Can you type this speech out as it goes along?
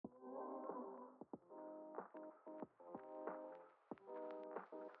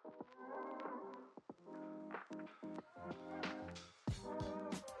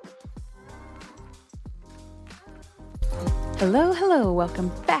Hello.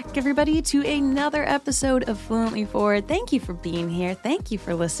 Welcome back, everybody, to another episode of Fluently Forward. Thank you for being here. Thank you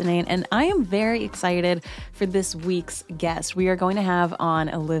for listening. And I am very excited for this week's guest. We are going to have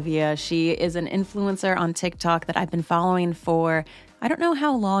on Olivia. She is an influencer on TikTok that I've been following for I don't know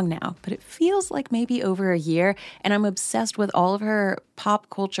how long now, but it feels like maybe over a year, and I'm obsessed with all of her pop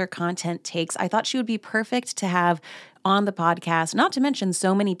culture content takes. I thought she would be perfect to have on the podcast, not to mention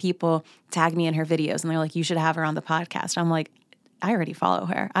so many people tag me in her videos, and they're like, you should have her on the podcast. I'm like, I already follow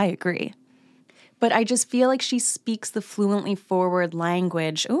her. I agree. But I just feel like she speaks the fluently forward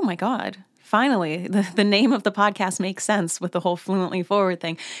language. Oh my God. Finally, the name of the podcast makes sense with the whole fluently forward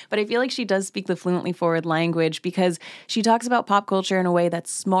thing. But I feel like she does speak the fluently forward language because she talks about pop culture in a way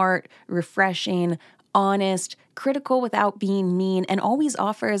that's smart, refreshing, honest, critical without being mean, and always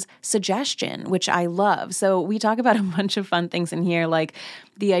offers suggestion, which I love. So we talk about a bunch of fun things in here, like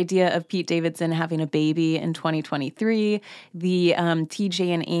the idea of Pete Davidson having a baby in 2023, the TJ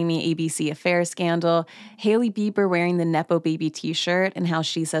and Amy ABC affair scandal, Hailey Bieber wearing the Nepo Baby t-shirt and how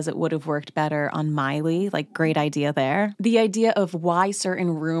she says it would have worked better on Miley, like great idea there. The idea of why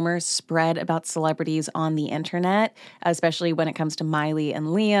certain rumors spread about celebrities on the internet, especially when it comes to Miley and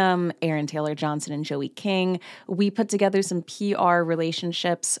Liam, Aaron Taylor Johnson and Joey King. We put together some PR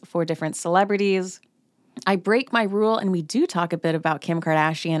relationships for different celebrities. I break my rule, and we do talk a bit about Kim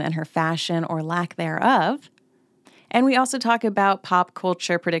Kardashian and her fashion or lack thereof. And we also talk about pop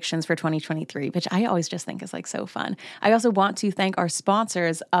culture predictions for 2023, which I always just think is like so fun. I also want to thank our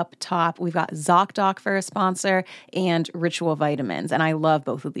sponsors up top. We've got ZocDoc for a sponsor and Ritual Vitamins. And I love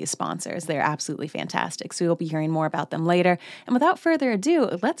both of these sponsors. They're absolutely fantastic. So you'll be hearing more about them later. And without further ado,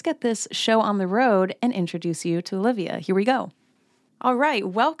 let's get this show on the road and introduce you to Olivia. Here we go. All right,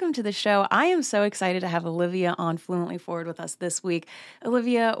 welcome to the show. I am so excited to have Olivia on Fluently Forward with us this week.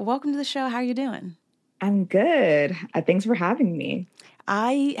 Olivia, welcome to the show. How are you doing? I'm good. Thanks for having me.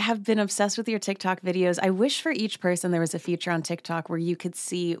 I have been obsessed with your TikTok videos. I wish for each person there was a feature on TikTok where you could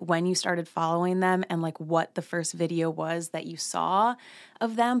see when you started following them and like what the first video was that you saw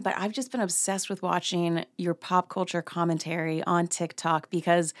of them. But I've just been obsessed with watching your pop culture commentary on TikTok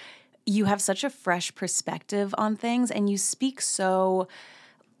because you have such a fresh perspective on things and you speak so...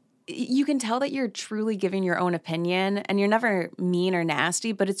 You can tell that you're truly giving your own opinion and you're never mean or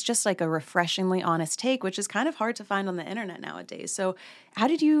nasty, but it's just like a refreshingly honest take, which is kind of hard to find on the internet nowadays. So how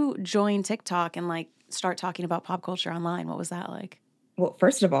did you join TikTok and like start talking about pop culture online? What was that like? Well,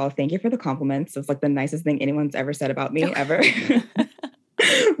 first of all, thank you for the compliments. It's like the nicest thing anyone's ever said about me ever.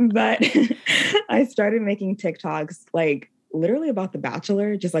 But I started making TikToks like literally about The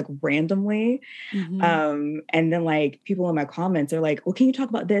Bachelor, just like randomly. Mm-hmm. And then like people in my comments are like, well, can you talk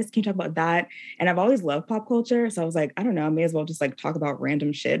about this? Can you talk about that? And I've always loved pop culture. So I was like, I don't know, I may as well just like talk about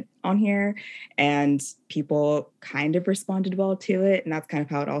random shit on here. And people kind of responded well to it. And that's kind of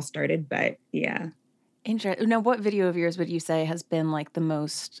how it all started. But yeah. Interesting. Now, what video of yours would you say has been like the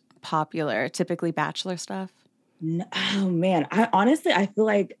most popular, typically Bachelor stuff? Oh man, I feel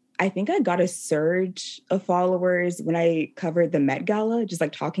like I think I got a surge of followers when I covered the Met Gala, just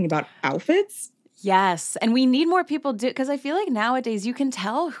like talking about outfits. Yes. And we need more people do, because I feel like nowadays you can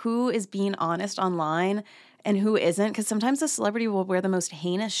tell who is being honest online and who isn't, because sometimes a celebrity will wear the most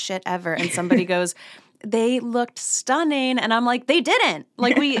heinous shit ever and somebody goes, they looked stunning. And I'm like, they didn't.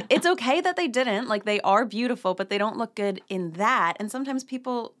 Like it's okay that they didn't. Like they are beautiful, but they don't look good in that. And sometimes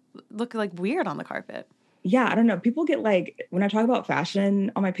people look like weird on the carpet. Yeah, I don't know. People get like, when I talk about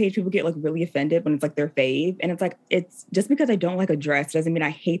fashion on my page, people get like really offended when it's like their fave. And it's like, it's just because I don't like a dress doesn't mean I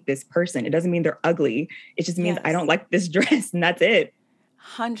hate this person. It doesn't mean they're ugly. It just means I don't like this dress and that's it.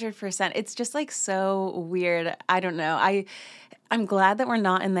 100%. It's just like so weird. I don't know. I'm glad that we're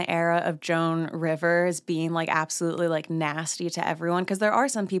not in the era of Joan Rivers being like absolutely like nasty to everyone, because there are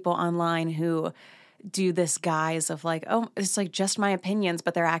some people online who do this guise of like, oh, it's like just my opinions,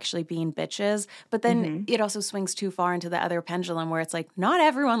 but they're actually being bitches. But then it also swings too far into the other pendulum where it's like, not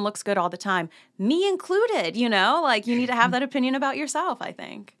everyone looks good all the time, me included, you know, like you need to have that opinion about yourself, I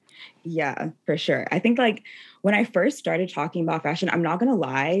think. Yeah, for sure. I think like when I first started talking about fashion, I'm not going to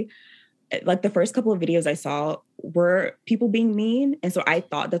lie, like the first couple of videos I saw were people being mean. And so I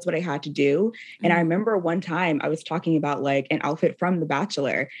thought that's what I had to do. And I remember one time I was talking about like an outfit from The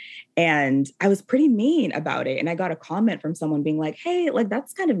Bachelor and I was pretty mean about it. And I got a comment from someone being like, hey, like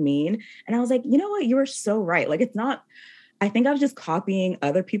that's kind of mean. And I was like, you know what? You were so right. Like it's not, I think I was just copying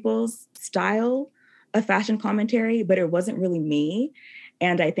other people's style of fashion commentary, but it wasn't really me.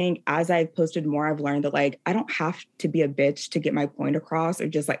 And I think as I've posted more, I've learned that like, I don't have to be a bitch to get my point across, or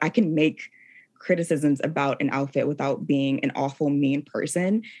just like, I can make criticisms about an outfit without being an awful mean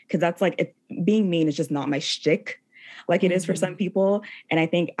person. Cause that's like, being mean is just not my shtick like it is for some people. And I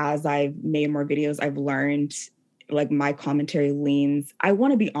think as I've made more videos, I've learned like my commentary leans, I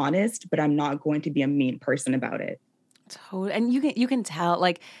want to be honest, but I'm not going to be a mean person about it. Totally. And you can tell,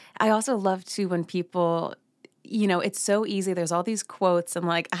 like, I also love to when people, you know, it's so easy. There's all these quotes, and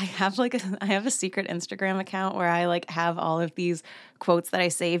like I have a secret Instagram account where I like have all of these quotes that I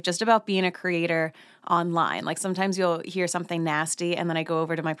save just about being a creator online. Like sometimes you'll hear something nasty and then I go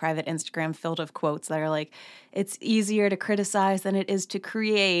over to my private Instagram filled of quotes that are like, it's easier to criticize than it is to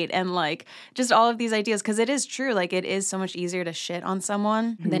create, and like just all of these ideas, because it is true. Like it is so much easier to shit on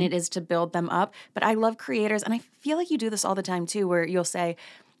someone than it is to build them up. But I love creators, and I feel like you do this all the time too, where you'll say,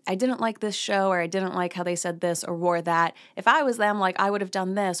 I didn't like this show, or I didn't like how they said this or wore that. If I was them, like I would have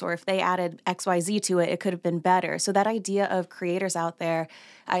done this, or if they added XYZ to it, it could have been better. So that idea of creators out there,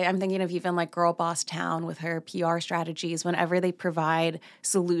 I'm thinking of even like Girl Boss Town with her PR strategies, whenever they provide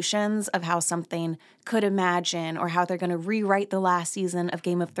solutions of how something could imagine or how they're going to rewrite the last season of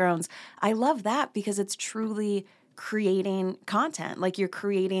Game of Thrones. I love that because it's truly creating content. Like you're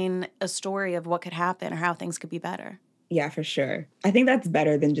creating a story of what could happen or how things could be better. Yeah, for sure. I think that's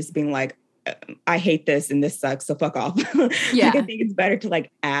better than just being like, I hate this and this sucks, so fuck off. Yeah. Like, I think it's better to like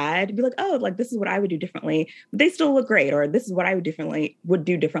add, be like, oh, like this is what I would do differently, but they still look great, or this is what I would do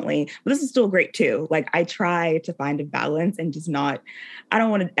differently, but this is still great too. Like I try to find a balance and just not, I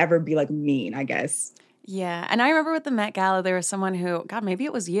don't want to ever be like mean, I guess. Yeah. And I remember with the Met Gala, there was someone who, God, maybe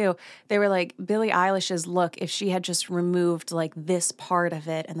it was you. They were like, Billie Eilish's look, if she had just removed like this part of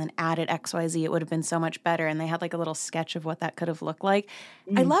it and then added XYZ, it would have been so much better. And they had like a little sketch of what that could have looked like.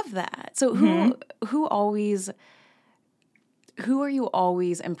 I love that. So who are you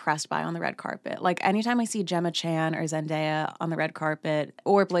always impressed by on the red carpet? Like anytime I see Gemma Chan or Zendaya on the red carpet,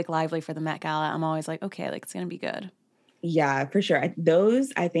 or Blake Lively for the Met Gala, I'm always like, okay, like it's going to be good. Yeah, for sure. I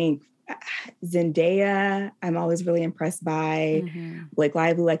think Zendaya, I'm always really impressed by. Blake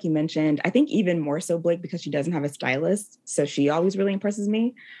Lively, like you mentioned. I think even more so Blake, because she doesn't have a stylist. So she always really impresses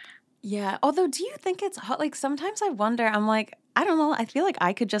me. Yeah. Although, do you think it's hot? Like sometimes I wonder, I'm like, I don't know. I feel like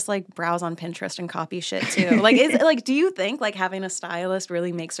I could just like browse on Pinterest and copy shit too. Like, do you think like having a stylist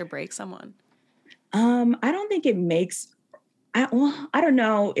really makes or breaks someone? I don't think it makes, I don't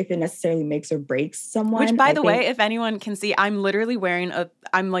know if it necessarily makes or breaks someone. Which, by the way, if anyone can see, I'm literally wearing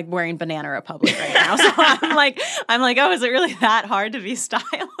Banana Republic right now. So I'm like, oh, is it really that hard to be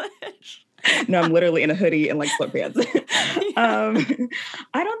stylish? No, I'm literally in a hoodie and like sweatpants. I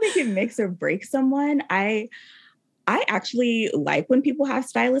don't think it makes or breaks someone. I actually like when people have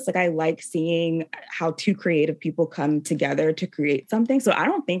stylists. Like I like seeing how two creative people come together to create something. So I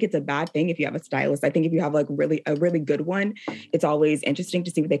don't think it's a bad thing if you have a stylist. I think if you have like a really good one, it's always interesting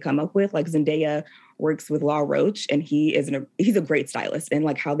to see what they come up with. Like Zendaya works with Law Roach, and he's a great stylist, and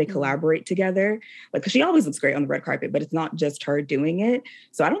like how they collaborate together. Like, 'cause she always looks great on the red carpet, but it's not just her doing it.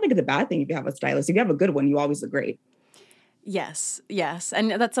 So I don't think it's a bad thing if you have a stylist. If you have a good one, you always look great. Yes.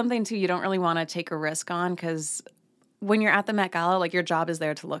 And that's something too you don't really want to take a risk on, because when you're at the Met Gala, like your job is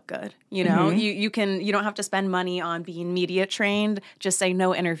there to look good. You know, you don't have to spend money on being media trained. Just say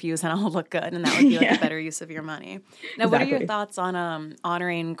no interviews and I'll look good. And that would be like a better use of your money. Now, What are your thoughts on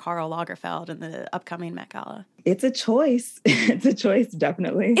honoring Karl Lagerfeld in the upcoming Met Gala? It's a choice. It's a choice,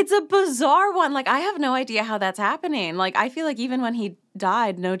 definitely. It's a bizarre one. Like, I have no idea how that's happening. Like, I feel like even when he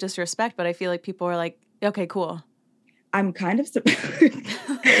died, no disrespect, but I feel like people were like, okay, cool. I'm kind of surprised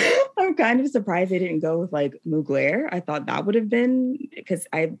they didn't go with like Mugler. I thought that would have been, because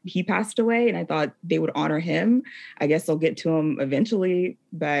he passed away and I thought they would honor him. I guess they'll get to him eventually.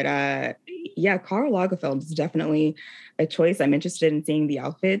 But yeah, Karl Lagerfeld is definitely a choice. I'm interested in seeing the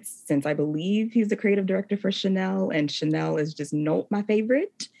outfits, since I believe he's the creative director for Chanel, and Chanel is just not my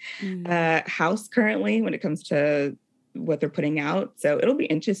favorite house currently when it comes to what they're putting out. So it'll be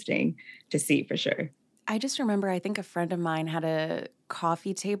interesting to see for sure. I just remember, I think a friend of mine had a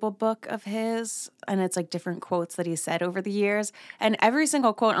coffee table book of his, and it's like different quotes that he said over the years. And every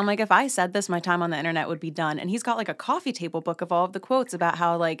single quote, I'm like, if I said this, my time on the internet would be done. And he's got like a coffee table book of all of the quotes about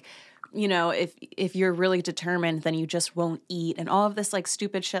how, like, you know, if you're really determined, then you just won't eat, and all of this like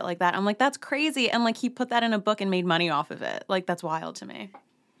stupid shit like that. I'm like, that's crazy. And like he put that in a book and made money off of it. Like, that's wild to me.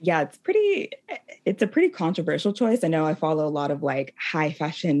 Yeah, it's a pretty controversial choice. I know I follow a lot of like high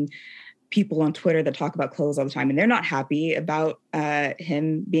fashion people on Twitter that talk about clothes all the time, and they're not happy about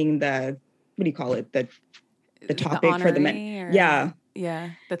him being the, what do you call it? The topic for the men. Yeah.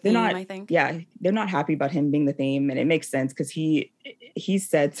 Yeah, the They're theme, not, I think. yeah, they're not happy about him being the theme, and it makes sense because he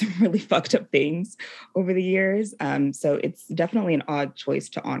said some really fucked up things over the years. So it's definitely an odd choice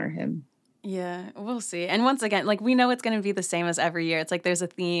to honor him. Yeah, we'll see. And once again, like we know it's going to be the same as every year. It's like there's a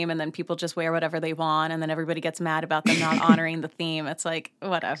theme and then people just wear whatever they want and then everybody gets mad about them not honoring the theme. It's like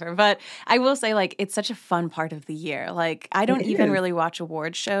whatever. But I will say like it's such a fun part of the year. Like I don't even really watch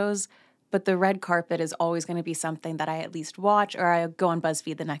award shows, but the red carpet is always going to be something that I at least watch, or I go on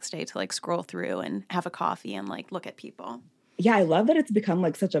BuzzFeed the next day to like scroll through and have a coffee and like look at people. Yeah, I love that it's become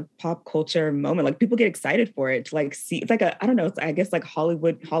like such a pop culture moment. Like people get excited for it to like see. It's like I don't know. It's I guess like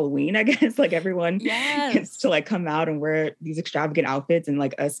Hollywood Halloween. I guess like everyone gets to like come out and wear these extravagant outfits, and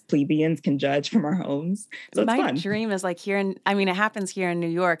like us plebeians can judge from our homes. So it's fun. My dream is like here in. I mean, it happens here in New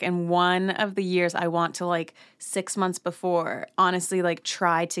York, and one of the years I want to like 6 months before, honestly, like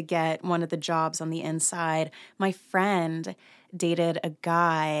try to get one of the jobs on the inside. My friend dated a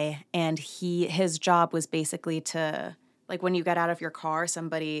guy, and his job was basically to. Like when you get out of your car,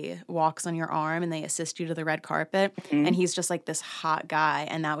 somebody walks on your arm and they assist you to the red carpet. Mm-hmm. And he's just like this hot guy.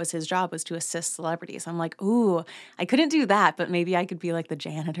 And that was his job, was to assist celebrities. I'm like, ooh, I couldn't do that, but maybe I could be like the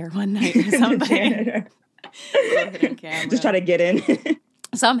janitor one night or something. Just try to get in.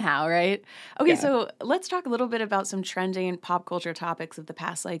 Somehow, right? Okay, so let's talk a little bit about some trending pop culture topics of the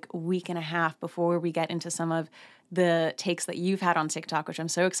past like week and a half before we get into some of the takes that you've had on TikTok, which I'm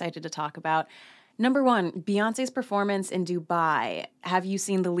so excited to talk about. Number one, Beyonce's performance in Dubai. Have you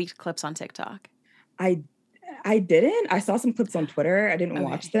seen the leaked clips on TikTok? I didn't. I saw some clips on Twitter. I didn't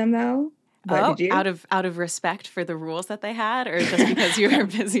watch them though. But did you? Out of respect for the rules that they had, or just because you were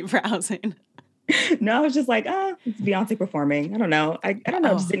busy browsing? No, I was just like, it's Beyonce performing. I don't know. I don't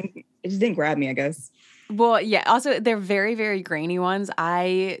know. It just didn't grab me, I guess. Well, yeah. Also, they're very, very grainy ones.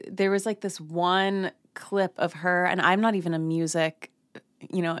 There was like this one clip of her, and I'm not even a music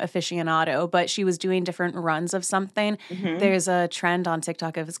aficionado, but she was doing different runs of something. Mm-hmm. There's a trend on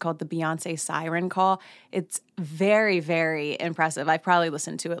TikTok it's called the Beyonce siren call. It's very, very impressive. I've probably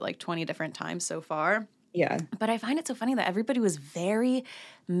listened to it like 20 different times so far. Yeah. But I find it so funny that everybody was very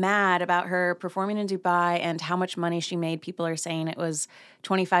mad about her performing in Dubai and how much money she made. People are saying it was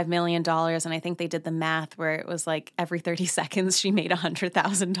 $25 million. And I think they did the math where it was like every 30 seconds she made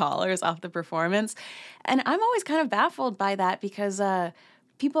 $100,000 off the performance. And I'm always kind of baffled by that because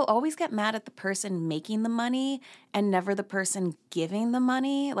people always get mad at the person making the money and never the person giving the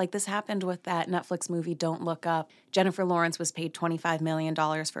money. Like this happened with that Netflix movie, Don't Look Up. Jennifer Lawrence was paid $25 million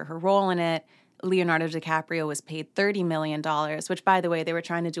for her role in it. Leonardo DiCaprio was paid $30 million, which, by the way, they were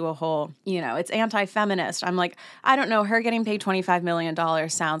trying to do a whole, it's anti-feminist. I'm like, I don't know. Her getting paid $25 million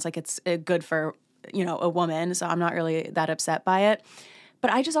sounds like it's good for, a woman. So I'm not really that upset by it.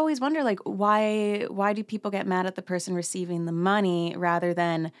 But I just always wonder, like, why do people get mad at the person receiving the money rather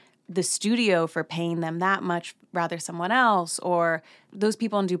than the studio for paying them that much, rather someone else, or those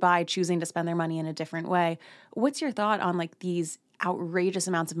people in Dubai choosing to spend their money in a different way? What's your thought on, like, these outrageous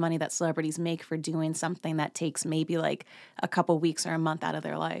amounts of money that celebrities make for doing something that takes maybe, like, a couple weeks or a month out of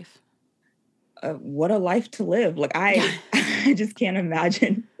their life? What a life to live. Like, I just can't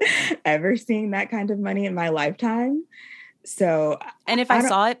imagine ever seeing that kind of money in my lifetime. So, and if I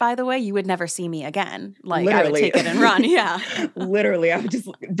saw it, by the way, you would never see me again. Like literally. I would take it and run. Yeah. Literally, I would just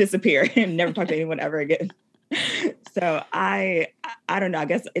disappear and never talk to anyone ever again. So I don't know. I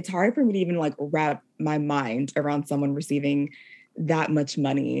guess it's hard for me to even like wrap my mind around someone receiving that much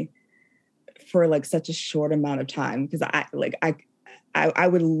money for like such a short amount of time. Because I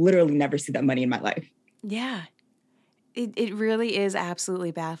would literally never see that money in my life. Yeah. It really is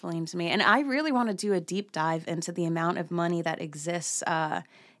absolutely baffling to me. And I really want to do a deep dive into the amount of money that exists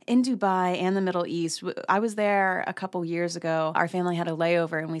in Dubai and the Middle East. I was there a couple years ago. Our family had a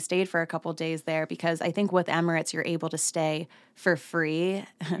layover and we stayed for a couple days there because I think with Emirates, you're able to stay for free.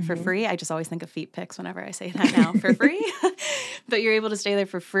 Mm-hmm. For free. I just always think of feet pics whenever I say that now. For free. But you're able to stay there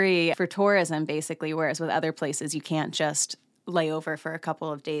for free for tourism, basically, whereas with other places, you can't just lay over for a couple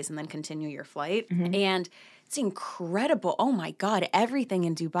of days and then continue your flight. Mm-hmm. And it's incredible. Oh my God. Everything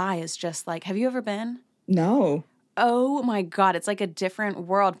in Dubai is just like, have you ever been? No. Oh my God. It's like a different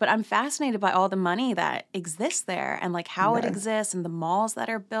world. But I'm fascinated by all the money that exists there and like how it exists and the malls that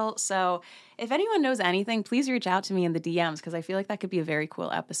are built. So if anyone knows anything, please reach out to me in the DMs because I feel like that could be a very cool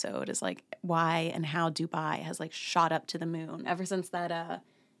episode is like why and how Dubai has like shot up to the moon ever since that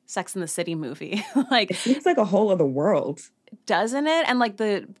Sex and the City movie. Like it seems like a whole other world. Doesn't it? And like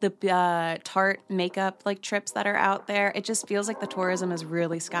the Tarte makeup like trips that are out there, it just feels like the tourism is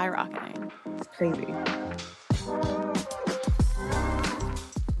really skyrocketing. It's crazy.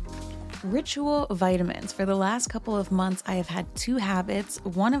 Ritual vitamins. For the last couple of months, I have had two habits.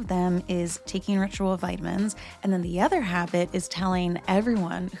 One of them is taking Ritual vitamins, and then the other habit is telling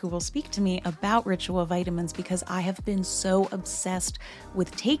everyone who will speak to me about Ritual vitamins because I have been so obsessed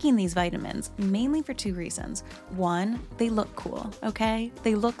with taking these vitamins, mainly for two reasons. One, they look cool, okay?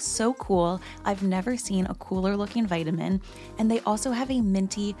 They look so cool. I've never seen a cooler looking vitamin, and they also have a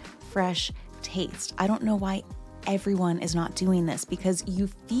minty, fresh taste. I don't know why everyone is not doing this because you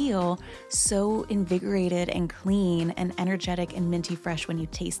feel so invigorated and clean and energetic and minty fresh when you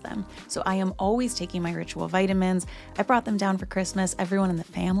taste them. So I am always taking my Ritual vitamins. I brought them down for Christmas. Everyone in the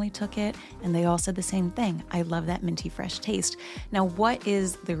family took it and they all said the same thing. I love that minty fresh taste. Now, what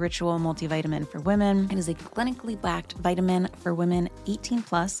is the Ritual multivitamin for women? It is a clinically backed vitamin for women 18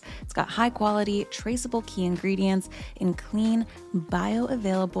 plus. It's got high quality, traceable key ingredients in clean,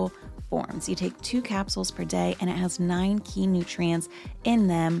 bioavailable forms. You take 2 capsules per day and it has 9 key nutrients in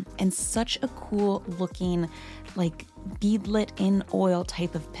them and such a cool looking like beadlet in oil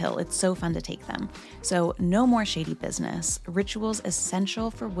type of pill. It's so fun to take them. So no more shady business. Ritual's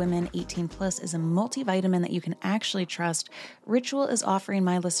Essential for Women 18 Plus is a multivitamin that you can actually trust. Ritual is offering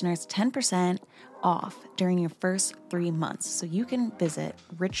my listeners 10% off during your first 3 months. So you can visit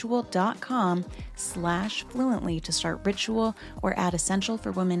ritual.com/fluently to start Ritual or add Essential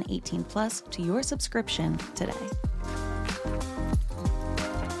for Women 18 Plus to your subscription today.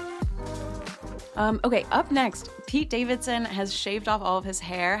 Okay, up next, Pete Davidson has shaved off all of his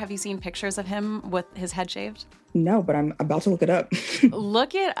hair. Have you seen pictures of him with his head shaved? No, but I'm about to look it up.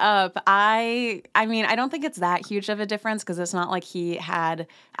 Look it up. I mean, I don't think it's that huge of a difference because it's not like he had,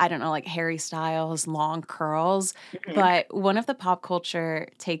 I don't know, like Harry Styles, long curls. Mm-hmm. But one of the pop culture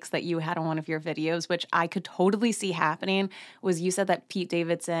takes that you had on one of your videos, which I could totally see happening, was you said that Pete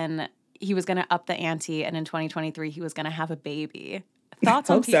Davidson, he was going to up the ante and in 2023 he was going to have a baby.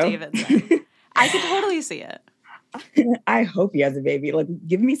 Thoughts on Pete Davidson? I could totally see it. I hope he has a baby. Like,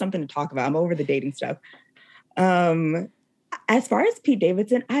 give me something to talk about. I'm over the dating stuff. As far as Pete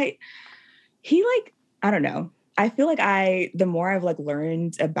Davidson, I don't know. I feel like the more I've like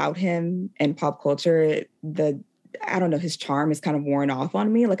learned about him and pop culture, his charm is kind of worn off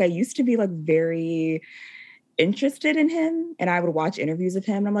on me. Like I used to be like very interested in him and I would watch interviews of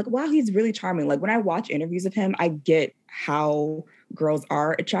him and I'm like, wow, he's really charming. Like when I watch interviews of him, I get how girls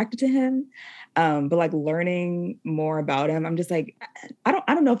are attracted to him. But like learning more about him, I'm just like, I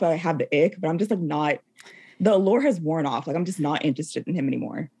don't know if I have the ick, but I'm just like the allure has worn off. Like I'm just not interested in him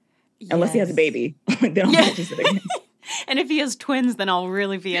anymore. Yes. Unless he has a baby. Then I'm not interested again. And if he has twins, then I'll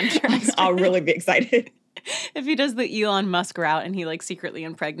really be interested. I'll really be excited. If he does the Elon Musk route and he like secretly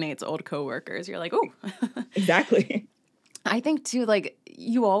impregnates old coworkers, you're like, oh. Exactly. I think too, like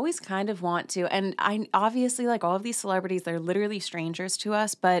you always kind of want to, and I obviously like all of these celebrities, they're literally strangers to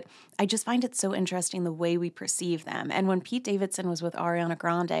us, but I just find it so interesting the way we perceive them. And when Pete Davidson was with Ariana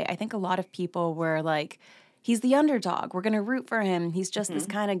Grande, I think a lot of people were like, he's the underdog. We're going to root for him. He's just this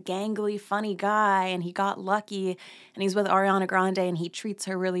kind of gangly, funny guy, and he got lucky, and he's with Ariana Grande, and he treats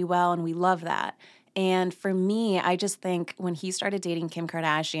her really well, and we love that. And for me, I just think when he started dating Kim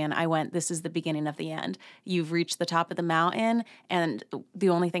Kardashian, I went, this is the beginning of the end. You've reached the top of the mountain, and the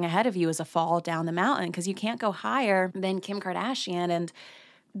only thing ahead of you is a fall down the mountain because you can't go higher than Kim Kardashian. And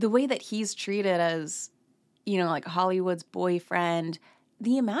the way that he's treated as, you know, like Hollywood's boyfriend,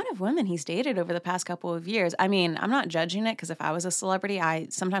 the amount of women he's dated over the past couple of years, I mean, I'm not judging it because if I was a celebrity,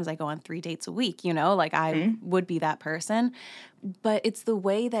 sometimes I go on 3 dates a week, you know, like I would be that person. But it's the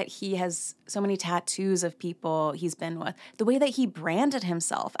way that he has so many tattoos of people he's been with, the way that he branded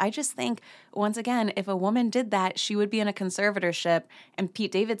himself. I just think, once again, if a woman did that, she would be in a conservatorship, and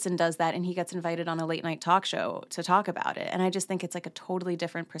Pete Davidson does that and he gets invited on a late night talk show to talk about it. And I just think it's like a totally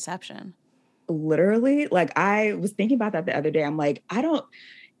different perception. Literally, like I was thinking about that the other day. I'm like,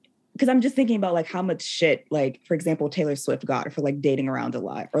 because I'm just thinking about like how much shit, like, for example, Taylor Swift got for like dating around a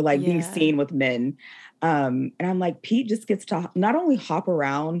lot or like being seen with men. And I'm like, Pete just gets to not only hop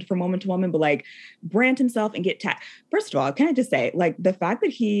around from woman to woman, but like brand himself and get First of all, can I just say, like the fact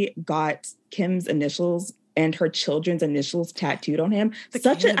that he got Kim's initials and her children's initials tattooed on him,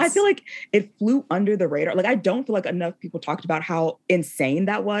 I feel like it flew under the radar. Like, I don't feel like enough people talked about how insane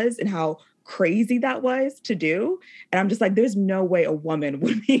that was and how crazy that was to do. And I'm just like, there's no way a woman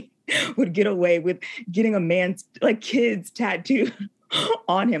would get away with getting a man's like kids tattooed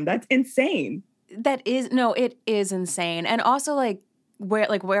on him. That's insane. It is insane. And also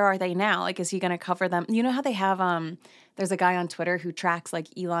where are they now? Like, is he going to cover them? You know how they have, there's a guy on Twitter who tracks like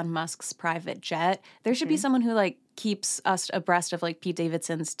Elon Musk's private jet. There should be someone who like keeps us abreast of like Pete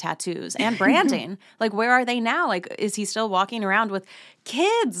Davidson's tattoos and branding. Like, where are they now? Like, is he still walking around with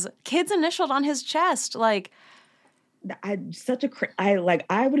kids initialed on his chest? Like, I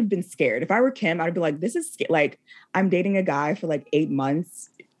would have been scared. If I were Kim, I'd be like, this is like, I'm dating a guy for like 8 months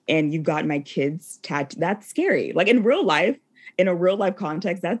and you've got my kids tattooed. That's scary. Like in real life, in a real life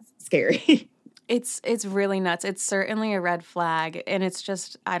context, that's scary. It's really nuts. It's certainly a red flag. And it's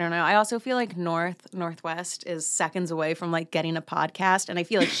just, I don't know. I also feel like Northwest is seconds away from like getting a podcast. And I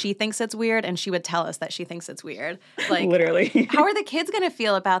feel like she thinks it's weird and she would tell us that she thinks it's weird. Like, literally. How are the kids going to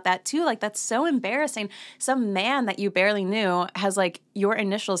feel about that too? Like, that's so embarrassing. Some man that you barely knew has like your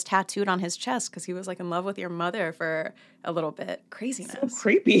initials tattooed on his chest because he was like in love with your mother for a little bit. Craziness. So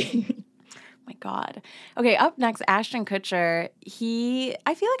creepy. My God. Okay, up next, Ashton Kutcher.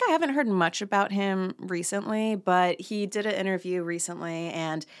 I feel like I haven't heard much about him recently, but he did an interview recently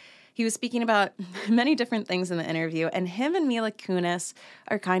and he was speaking about many different things in the interview. And him and Mila Kunis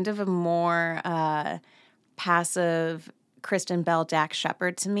are kind of a more passive Kristen Bell, Dax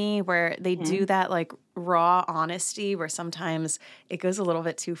Shepard to me, where they do that like raw honesty where sometimes it goes a little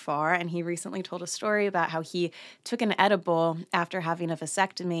bit too far. And he recently told a story about how he took an edible after having a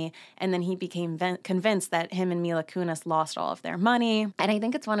vasectomy, and then he became convinced that him and Mila Kunis lost all of their money. And I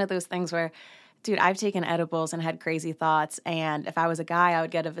think it's one of those things where, dude, I've taken edibles and had crazy thoughts, and if I was a guy, I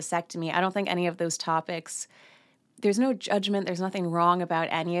would get a vasectomy. I don't think any of those topics, there's no judgment, there's nothing wrong about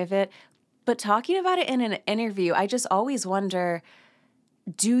any of it. But talking about it in an interview, I just always wonder,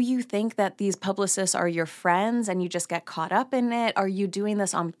 do you think that these publicists are your friends and you just get caught up in it? Are you doing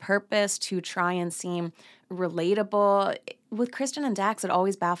this on purpose to try and seem relatable? With Kristen and Dax, it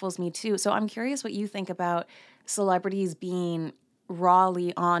always baffles me too. So I'm curious what you think about celebrities being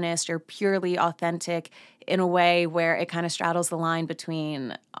rawly honest or purely authentic in a way where it kind of straddles the line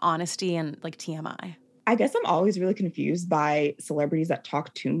between honesty and like TMI. I guess I'm always really confused by celebrities that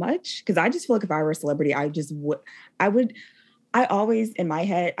talk too much, because I just feel like if I were a celebrity, I always in my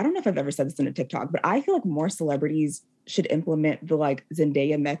head, I don't know if I've ever said this in a TikTok, but I feel like more celebrities should implement the like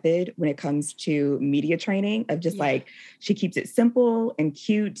Zendaya method when it comes to media training of just like, she keeps it simple and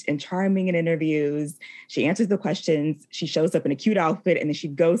cute and charming in interviews. She answers the questions. She shows up in a cute outfit and then she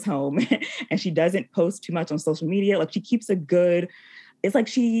goes home and she doesn't post too much on social media. Like she keeps it's like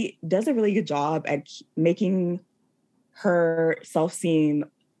she does a really good job at making herself seem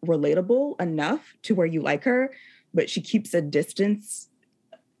relatable enough to where you like her, but she keeps a distance,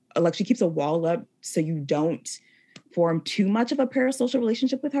 like she keeps a wall up so you don't form too much of a parasocial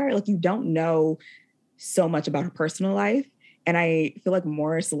relationship with her. Like you don't know so much about her personal life. And I feel like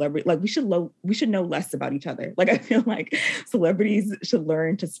more celebrity, like we should know less about each other. Like I feel like celebrities should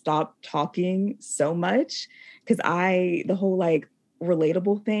learn to stop talking so much, because the whole like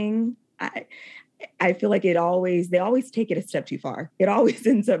relatable thing, I feel like they always take it a step too far. It always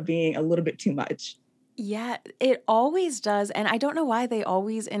ends up being a little bit too much. Yeah, it always does. And I don't know why they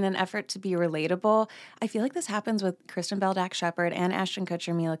always, in an effort to be relatable, I feel like this happens with Kristen Bell, Dax Shepard, and Ashton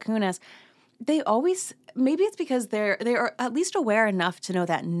Kutcher, Mila Kunis. They always, maybe it's because they are at least aware enough to know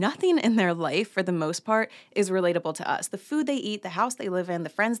that nothing in their life, for the most part, is relatable to us. The food they eat, the house they live in, the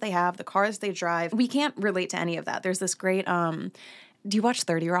friends they have, the cars they drive, we can't relate to any of that. There's this great, do you watch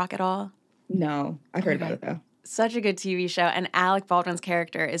 30 Rock at all? No, I've heard about it though. Such a good TV show. And Alec Baldwin's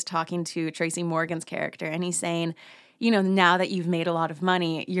character is talking to Tracy Morgan's character, and he's saying, you know, now that you've made a lot of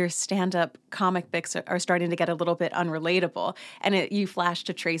money, your stand-up comic books are starting to get a little bit unrelatable. And you flash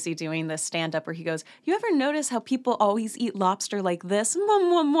to Tracy doing this stand-up where he goes, you ever notice how people always eat lobster like this?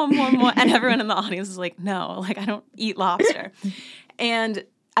 And everyone in the audience is like, no, like I don't eat lobster. And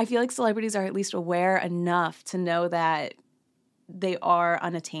I feel like celebrities are at least aware enough to know that they are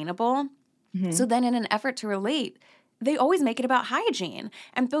unattainable. Mm-hmm. So then in an effort to relate, they always make it about hygiene.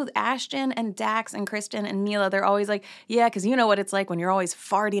 And both Ashton and Dax and Kristen and Mila, they're always like, yeah, because you know what it's like when you're always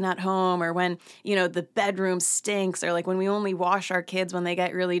farting at home, or when, you know, the bedroom stinks, or like when we only wash our kids when they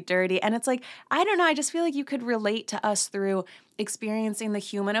get really dirty. And it's like, I don't know, I just feel like you could relate to us through experiencing the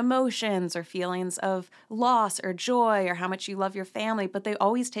human emotions or feelings of loss or joy or how much you love your family. But they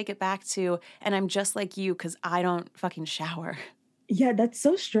always take it back to, and I'm just like you because I don't fucking shower. Yeah, that's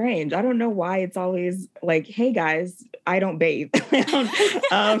so strange. I don't know why it's always like, hey guys, I don't bathe.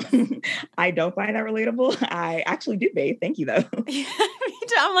 I don't find that relatable. I actually do bathe. Thank you though. Yeah,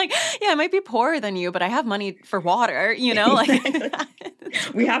 I'm like, yeah, I might be poorer than you, but I have money for water, you know? Like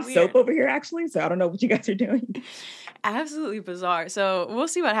we have soap over here actually, so I don't know what you guys are doing. Absolutely bizarre. So we'll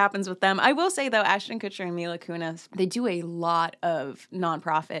see what happens with them. I will say, though, Ashton Kutcher and Mila Kunis, they do a lot of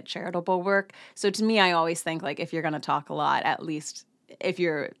nonprofit charitable work. So to me, I always think, like, if you're going to talk a lot, at least if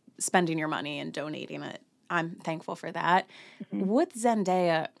you're spending your money and donating it, I'm thankful for that. Mhm. With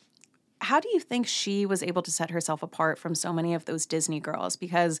Zendaya, how do you think she was able to set herself apart from so many of those Disney girls?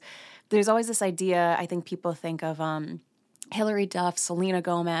 Because there's always this idea, I think people think of Hilary Duff, Selena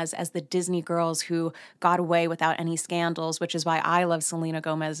Gomez as the Disney girls who got away without any scandals, which is why I love Selena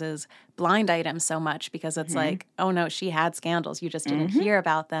Gomez's Blind Item so much, because it's Mhm. like, oh no, she had scandals. You just didn't Mhm. hear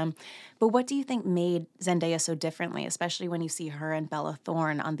about them. But what do you think made Zendaya so differently, especially when you see her and Bella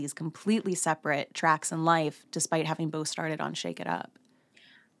Thorne on these completely separate tracks in life, despite having both started on Shake It Up?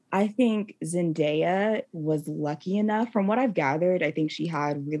 I think Zendaya was lucky enough. From what I've gathered, I think she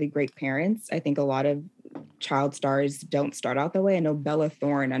had really great parents. I think a lot of child stars don't start out that way. I know Bella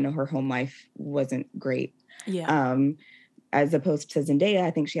Thorne, I know her home life wasn't great. Yeah. Um, as opposed to Zendaya,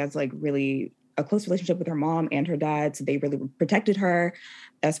 I think she has like really a close relationship with her mom and her dad. So they really protected her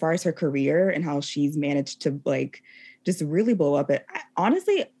as far as her career and how she's managed to like just really blow up. It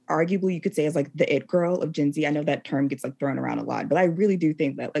honestly, arguably, you could say is like the it girl of Gen Z. I know that term gets like thrown around a lot, but I really do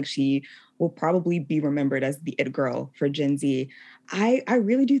think that like she will probably be remembered as the it girl for Gen Z. I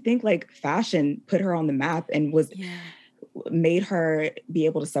really do think like fashion put her on the map and was Yeah. made her be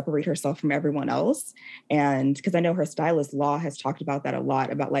able to separate herself from everyone else. And because I know her stylist Law has talked about that a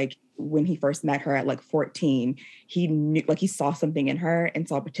lot, about like when he first met her at like 14, he knew like he saw something in her and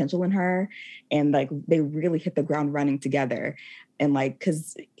saw potential in her. And like they really hit the ground running together. And like,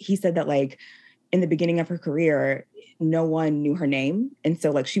 because he said that like in the beginning of her career, no one knew her name. And so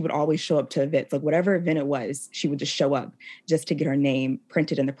like she would always show up to events, like whatever event it was, she would just show up just to get her name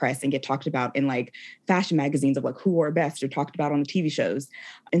printed in the press and get talked about in like fashion magazines of like who wore best or talked about on the TV shows.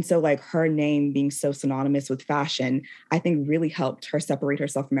 And so like her name being so synonymous with fashion, I think really helped her separate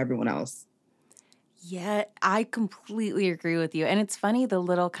herself from everyone else. Yeah, I completely agree with you. And it's funny the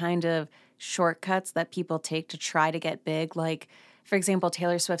little kind of shortcuts that people take to try to get big. Like, for example,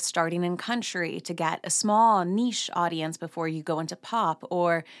 Taylor Swift starting in country to get a small niche audience before you go into pop,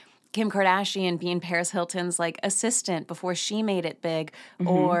 or Kim Kardashian being Paris Hilton's like assistant before she made it big, Mm-hmm.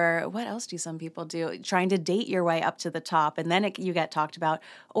 or what else do some people do? Trying to date your way up to the top, and then you get talked about,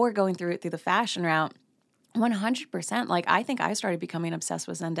 or going through it through the fashion route. 100%. Like, I think I started becoming obsessed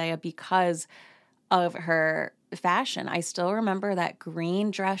with Zendaya because of her fashion. I still remember that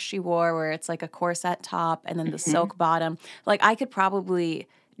green dress she wore where it's like a corset top and then the Mm-hmm. silk bottom. Like, I could probably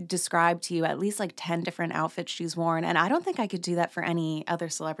describe to you at least like 10 different outfits she's worn, and I don't think I could do that for any other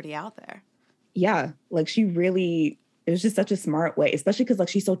celebrity out there. Yeah, like she really, it was just such a smart way, especially because like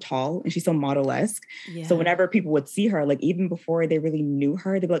she's so tall and she's so model-esque. So Yeah. whenever people would see her, like even before they really knew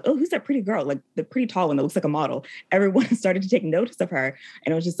her, they'd be like, oh, who's that pretty girl? Like the pretty tall one that looks like a model. Everyone started to take notice of her.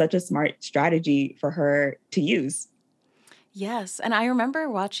 And it was just such a smart strategy for her to use. Yes. And I remember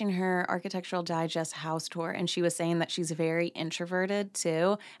watching her Architectural Digest house tour, and she was saying that she's very introverted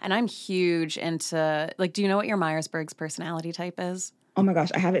too. And I'm huge into, like, do you know what your Myers Briggs personality type is? Oh my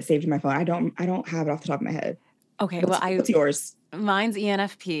gosh, I have it saved in my phone. I don't have it off the top of my head. Okay. Well, What's yours? mine's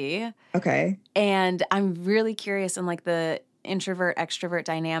ENFP. Okay. And I'm really curious in like the introvert extrovert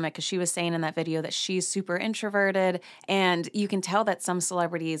dynamic, because she was saying in that video that she's super introverted, and you can tell that some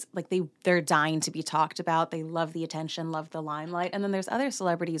celebrities like they're dying to be talked about. They love the attention, love the limelight. And then there's other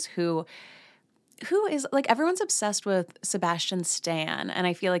celebrities who is like, everyone's obsessed with Sebastian Stan, and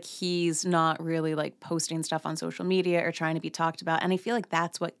I feel like he's not really like posting stuff on social media or trying to be talked about. And I feel like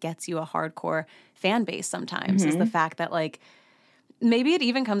that's what gets you a hardcore fan base sometimes, is the Mm-hmm. fact that like maybe it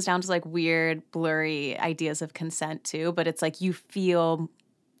even comes down to like weird, blurry ideas of consent too, but it's like you feel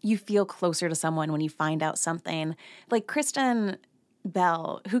closer to someone when you find out something. Like Kristen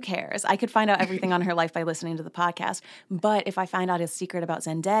Bell, who cares? I could find out everything on her life by listening to the podcast. But if I find out a secret about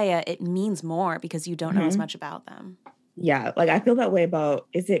Zendaya, it means more because you don't know as Mm-hmm. much about them. Yeah, like I feel that way about,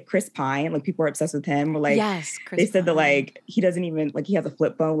 is it Chris Pine? Like people are obsessed with him. Or like Yes, they Chris said that Pine. like he doesn't even like he has a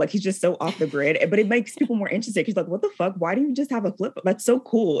flip phone. Like he's just so off the grid. But it makes people more interested because like, what the fuck? Why do you just have a flip phone? That's so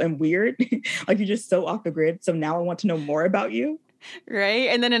cool and weird. Like you're just so off the grid. So now I want to know more about you. Right?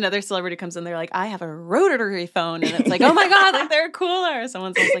 And then another celebrity comes in, they're like, I have a rotary phone. And it's like, oh my God, like they're cooler.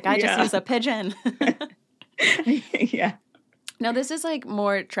 Someone else like, I just Yeah. use a pigeon. Yeah. Now, this is like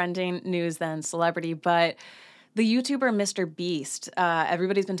more trending news than celebrity, but the YouTuber Mr. Beast,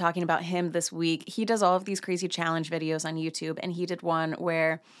 everybody's been talking about him this week. He does all of these crazy challenge videos on YouTube, and he did one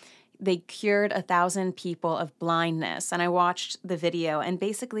where they cured 1,000 people of blindness. And I watched the video, and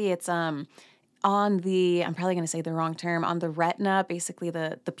basically it's on the, I'm probably going to say the wrong term, on the retina, basically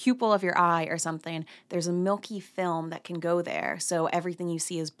the pupil of your eye or something, there's a milky film that can go there. So everything you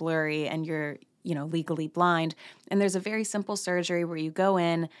see is blurry and you're, legally blind. And there's a very simple surgery where you go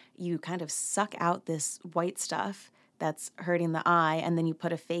in, you kind of suck out this white stuff that's hurting the eye, and then you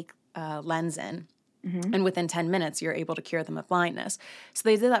put a fake lens in. And within 10 minutes, you're able to cure them of blindness. So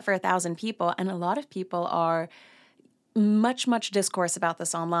they did that for 1,000 people. And a lot of people are much discourse about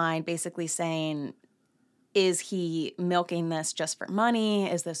this online, basically saying, is he milking this just for money?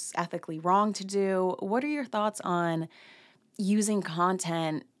 Is this ethically wrong to do? What are your thoughts on using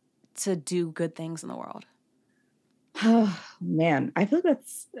content to do good things in the world? Oh, man, I feel like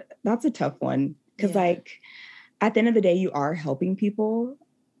that's a tough one because like at the end of the day, you are helping people,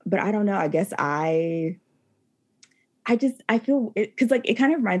 but I don't know. I guess I feel it because like it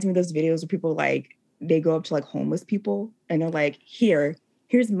kind of reminds me of those videos where people like they go up to like homeless people and they're like, here's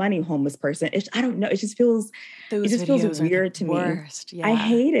money, homeless person. I don't know. It just feels weird to me. Yeah. I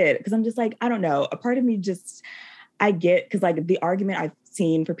hate it because I'm just like, I don't know. A part of me just, I get, because like the argument I've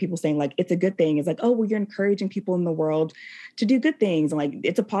seen for people saying like, it's a good thing. It's like, oh, well, you're encouraging people in the world to do good things. And like,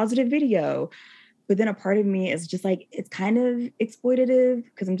 it's a positive video. But then a part of me is just like, it's kind of exploitative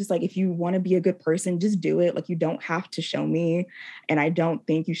because I'm just like, if you want to be a good person, just do it. Like, you don't have to show me. And I don't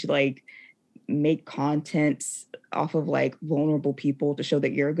think you should like make content off of like vulnerable people to show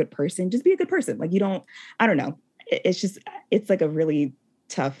that you're a good person. Just be a good person. Like, I don't know. It's like a really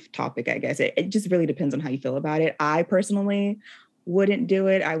tough topic, I guess. It just really depends on how you feel about it. I personally wouldn't do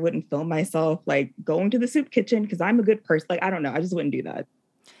it. I wouldn't film myself like going to the soup kitchen because I'm a good person. Like, I don't know. I just wouldn't do that.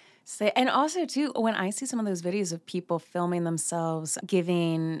 And also, too, when I see some of those videos of people filming themselves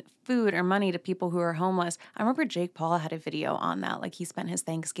giving food or money to people who are homeless, I remember Jake Paul had a video on that. Like, he spent his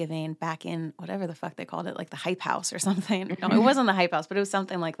Thanksgiving back in whatever the fuck they called it, like the Hype House or something. No, it wasn't the Hype House, but it was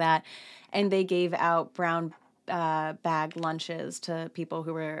something like that. And they gave out brown bag lunches to people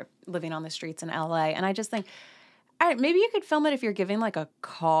who were living on the streets in LA. And I just think, all right, maybe you could film it if you're giving like a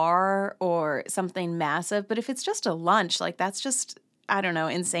car or something massive. But if it's just a lunch, like that's just, I don't know,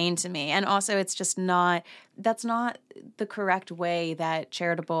 insane to me. And also it's just that's not the correct way that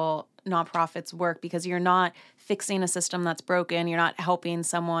charitable nonprofits work, because you're not fixing a system that's broken. You're not helping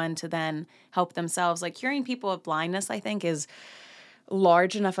someone to then help themselves. Like, curing people of blindness, I think, is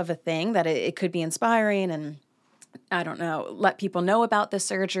large enough of a thing that it could be inspiring and, I don't know, let people know about the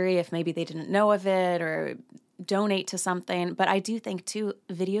surgery if maybe they didn't know of it, or donate to something. But I do think, too,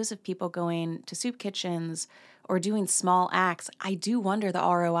 videos of people going to soup kitchens or doing small acts, I do wonder the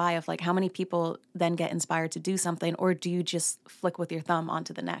ROI of like how many people then get inspired to do something, or do you just flick with your thumb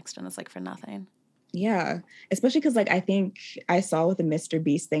onto the next and it's like for nothing? Yeah, especially because like I think I saw with the Mr.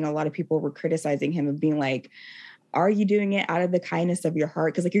 Beast thing, a lot of people were criticizing him of being like, are you doing it out of the kindness of your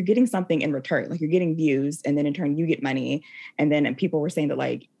heart? Because like you're getting something in return, like you're getting views, and then in turn you get money. And then people were saying that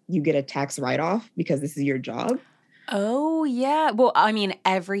like you get a tax write-off because this is your job. Oh, yeah. Well, I mean,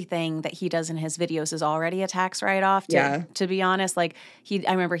 everything that he does in his videos is already a tax write-off, to be honest. Like,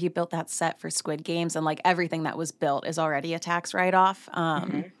 I remember he built that set for Squid Games, and, like, everything that was built is already a tax write-off.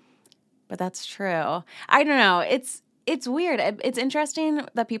 But that's true. I don't know. It's weird. It's interesting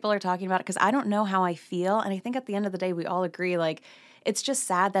that people are talking about it because I don't know how I feel. And I think at the end of the day, we all agree, like, it's just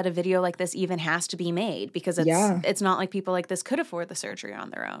sad that a video like this even has to be made because it's not like people like this could afford the surgery on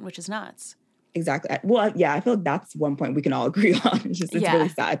their own, which is nuts. Exactly. Well, yeah, I feel like that's one point we can all agree on. It's really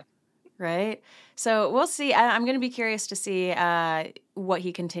sad. Right? So we'll see. I'm going to be curious to see what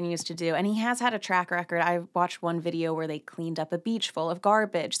he continues to do. And he has had a track record. I watched one video where they cleaned up a beach full of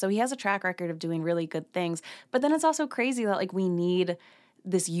garbage. So he has a track record of doing really good things. But then it's also crazy that like we need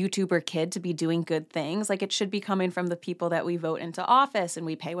this YouTuber kid to be doing good things. Like, it should be coming from the people that we vote into office and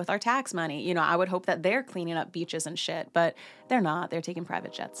we pay with our tax money. You know, I would hope that they're cleaning up beaches and shit, but they're not. They're taking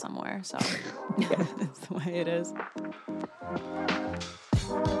private jets somewhere. So it's the way it is.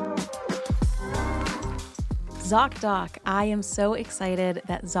 ZocDoc. I am so excited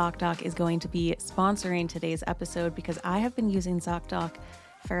that ZocDoc is going to be sponsoring today's episode because I have been using ZocDoc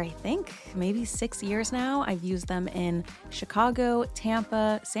for I think maybe 6 years now. I've used them in Chicago,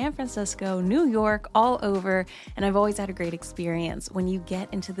 Tampa, San Francisco, New York, all over, and I've always had a great experience. When you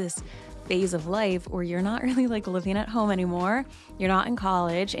get into this phase of life where you're not really like living at home anymore, you're not in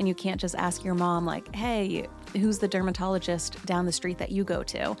college, and you can't just ask your mom like, hey, who's the dermatologist down the street that you go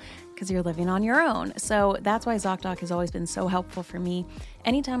to? Because you're living on your own. So that's why ZocDoc has always been so helpful for me.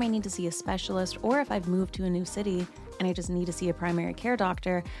 Anytime I need to see a specialist, or if I've moved to a new city and I just need to see a primary care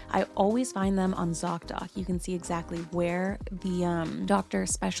doctor, I always find them on ZocDoc. You can see exactly where the doctor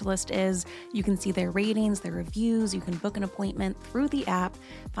specialist is. You can see their ratings, their reviews. You can book an appointment through the app,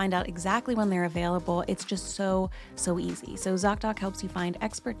 find out exactly when they're available. It's just so easy. So ZocDoc helps you find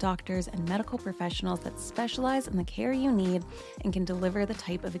expert doctors and medical professionals that specialize in the care you need and can deliver the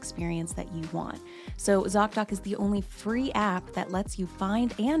type of experience that you want. So ZocDoc is the only free app that lets you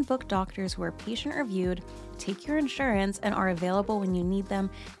find and book doctors who are patient reviewed, take your insurance and are available when you need them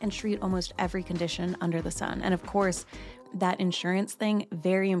and treat almost every condition under the sun. And of course, that insurance thing,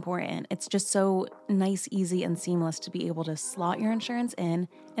 very important. It's just so nice, easy, and seamless to be able to slot your insurance in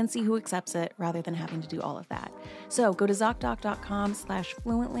and see who accepts it rather than having to do all of that. So go to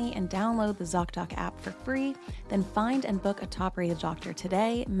ZocDoc.com/fluently and download the ZocDoc app for free. Then find and book a top-rated doctor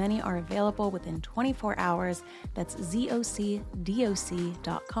today. Many are available within 24 hours. That's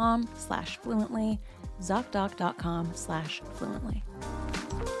ZocDoc.com/fluently, ZocDoc.com/fluently.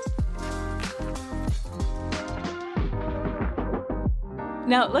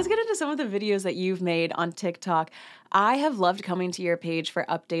 Now, let's get into some of the videos that you've made on TikTok. I have loved coming to your page for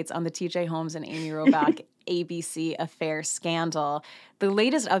updates on the TJ Holmes and Amy Robach ABC affair scandal. The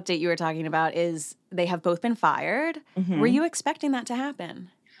latest update you were talking about is they have both been fired. Were you expecting that to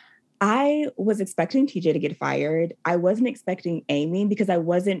happen? I was expecting TJ to get fired. I wasn't expecting Amy because I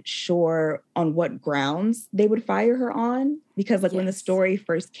wasn't sure on what grounds they would fire her on. Because when the story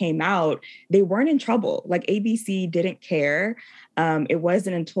first came out, they weren't in trouble. Like ABC didn't care. It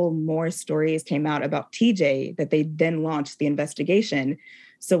wasn't until more stories came out about TJ that they then launched the investigation.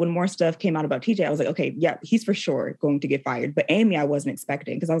 So when more stuff came out about TJ, I was like, okay, yeah, he's for sure going to get fired. But Amy, I wasn't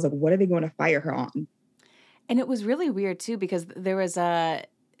expecting because I was like, what are they going to fire her on? And it was really weird, too, because there was an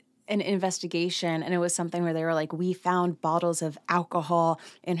investigation, and it was something where they were like, we found bottles of alcohol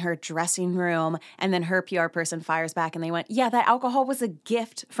in her dressing room, and then her PR person fires back and they went, yeah, that alcohol was a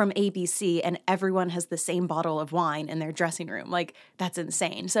gift from ABC and everyone has the same bottle of wine in their dressing room. Like, that's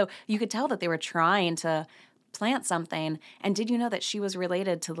insane. So you could tell that they were trying to plant something. And did you know that she was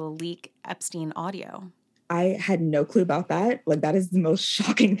related to the leak Epstein audio? I had no clue about that. Like, that is the most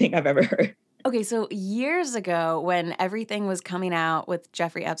shocking thing I've ever heard. Okay, so years ago when everything was coming out with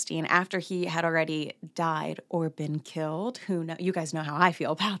Jeffrey Epstein after he had already died or been killed, who know, you guys know how I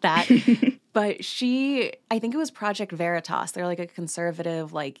feel about that. But I think it was Project Veritas. They're like a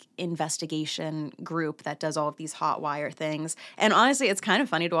conservative investigation group that does all of these hot wire things. And honestly, it's kind of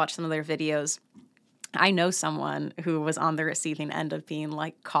funny to watch some of their videos. I know someone who was on the receiving end of being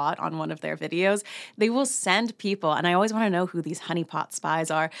caught on one of their videos. They will send people, and I always want to know who these honeypot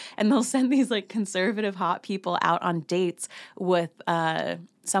spies are, and they'll send these conservative hot people out on dates with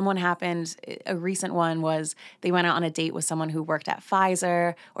someone happened. A recent one was they went out on a date with someone who worked at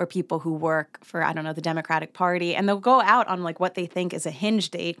Pfizer or people who work for, I don't know, the Democratic Party. And they'll go out on what they think is a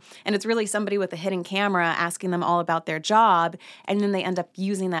Hinge date. And it's really somebody with a hidden camera asking them all about their job. And then they end up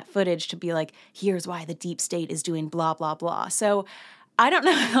using that footage to be like, here's why the deep state is doing blah, blah, blah. So I don't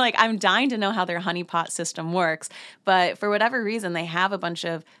know, I'm dying to know how their honeypot system works, but for whatever reason, they have a bunch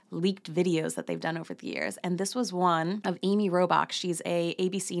of leaked videos that they've done over the years. And this was one of Amy Robach. She's a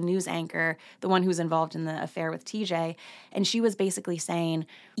ABC News anchor, the one who's involved in the affair with TJ. And she was basically saying,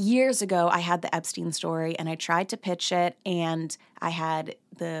 years ago, I had the Epstein story and I tried to pitch it, and I had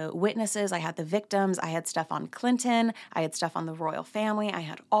the witnesses, I had the victims, I had stuff on Clinton, I had stuff on the royal family, I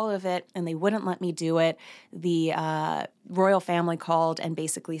had all of it, and they wouldn't let me do it. The royal family called and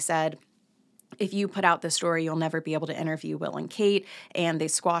basically said, if you put out this story, you'll never be able to interview Will and Kate, and they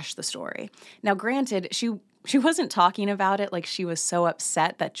squashed the story. Now, granted, she wasn't talking about it like she was so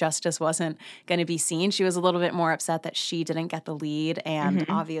upset that justice wasn't going to be seen. She was a little bit more upset that she didn't get the lead, and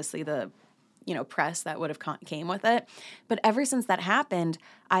obviously the press that would have came with it. But ever since that happened,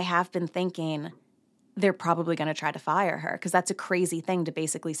 I have been thinking they're probably going to try to fire her, because that's a crazy thing to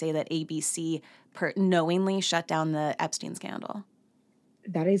basically say that ABC knowingly shut down the Epstein scandal.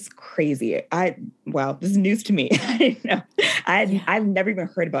 That is crazy. Wow, this is news to me. I didn't know. I've never even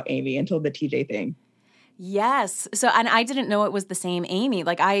heard about Amy until the TJ thing. Yes. So, and I didn't know it was the same Amy.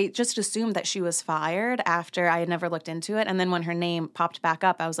 I just assumed that she was fired after I had never looked into it. And then when her name popped back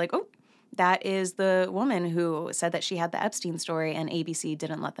up, I was like, oh, that is the woman who said that she had the Epstein story and ABC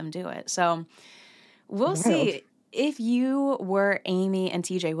didn't let them do it. So we'll see. If you were Amy and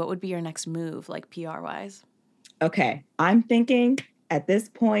TJ, what would be your next move, PR-wise? Okay. I'm thinking at this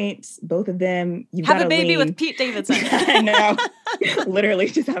point, both of them, you've have a baby with Pete Davidson. I know. Literally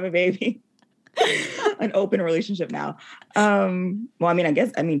just have a baby. An open relationship now.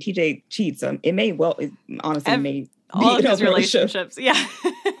 TJ cheats. It may honestly all of his relationships. Yeah.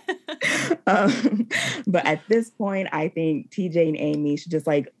 But at this point, I think TJ and Amy should just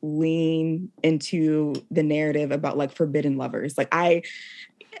lean into the narrative about forbidden lovers.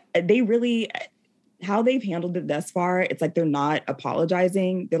 How they've handled it thus far, it's they're not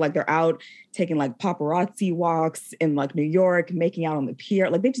apologizing. They're out taking paparazzi walks in New York, making out on the pier.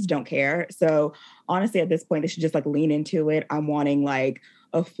 They just don't care. So honestly, at this point, they should just like lean into it. I'm wanting like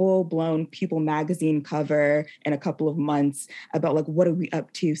a full-blown People magazine cover in a couple of months about like what are we up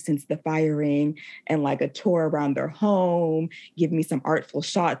to since the firing, and like a tour around their home. Give me some artful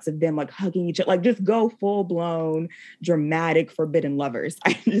shots of them like hugging each other, like just go full-blown dramatic forbidden lovers.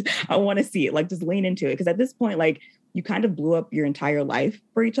 I want to see it, like just lean into it, because at this point, like, you kind of blew up your entire life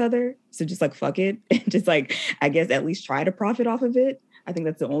for each other, so just like fuck it and just like, I guess, at least try to profit off of it. I think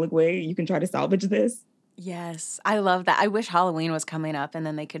that's the only way you can try to salvage this. Yes, I love that. I wish Halloween was coming up and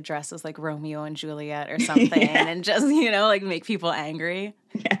then they could dress as like Romeo and Juliet or something Yeah. and just, like make people angry.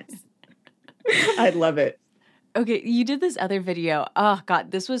 Yes. I'd love it. Okay, you did this other video. Oh,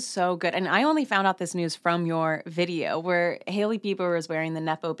 God, this was so good. And I only found out this news from your video where Hailey Bieber was wearing the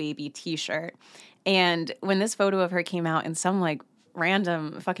Nepo Baby t-shirt. And when this photo of her came out in some like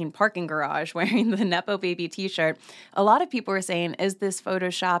random fucking parking garage wearing the Nepo Baby t-shirt, a lot of people were saying, is this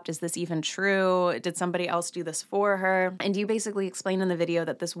photoshopped? Is this even true? Did somebody else do this for her? And you basically explained in the video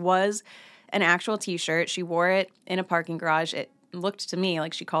that this was an actual t-shirt. She wore it in a parking garage. It looked to me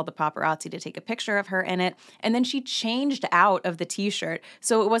like she called the paparazzi to take a picture of her in it, and then she changed out of the t-shirt.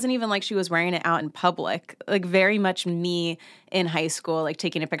 So it wasn't even like she was wearing it out in public, like very much me in high school, like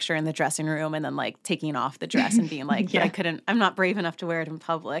taking a picture in the dressing room and then like taking off the dress and being like, Yeah. I'm not brave enough to wear it in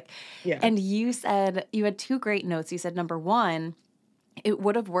public. Yeah. And you said, you had two great notes. You said, number one, it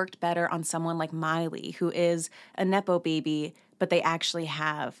would have worked better on someone like Miley, who is a Nepo baby, but they actually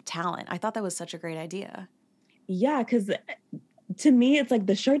have talent. I thought that was such a great idea. Yeah, because to me, it's like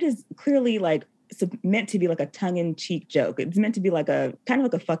the shirt is clearly like meant to be like a tongue-in-cheek joke. It's meant to be like a kind of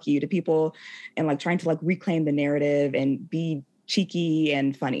like a fuck you to people and like trying to like reclaim the narrative and be cheeky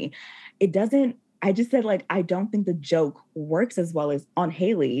and funny. It doesn't, I just said like, I don't think the joke works as well as on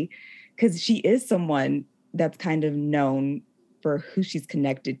Hailey, because she is someone that's kind of known for who she's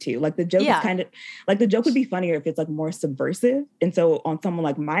connected to. Like the joke is kind of like, the joke would be funnier if it's like more subversive. And so on someone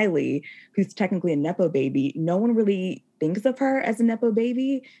like Miley, who's technically a Nepo baby, no one really thinks of her as a Nepo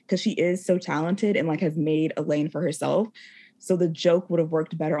baby because she is so talented and like has made a lane for herself. So the joke would have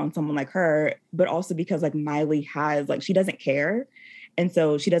worked better on someone like her, but also because like Miley has like, she doesn't care. And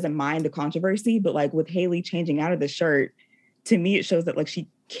so she doesn't mind the controversy, but like with Hailey changing out of the shirt, to me, it shows that like she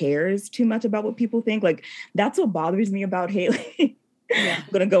cares too much about what people think. Like that's what bothers me about Hailey. Yeah.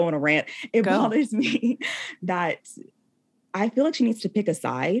 I'm gonna go on a rant. It Go. bothers me that I feel like she needs to pick a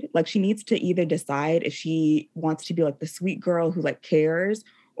side. Like she needs to either decide if she wants to be like the sweet girl who like cares,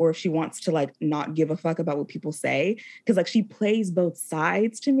 or if she wants to like not give a fuck about what people say. Cause like she plays both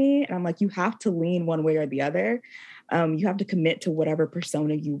sides to me. And I'm like, you have to lean one way or the other. You have to commit to whatever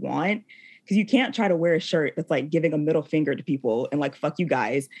persona you want. Because you can't try to wear a shirt that's like giving a middle finger to people and like, fuck you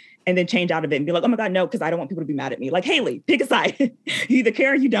guys, and then change out of it and be like, oh my God, no, because I don't want people to be mad at me. Like, Hailey, pick a side. You either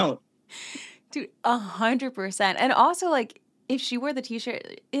care or you don't. Dude, 100%. And also, like, if she wore the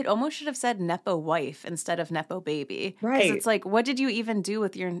t-shirt, it almost should have said Nepo wife instead of Nepo baby. Right. Because it's like, what did you even do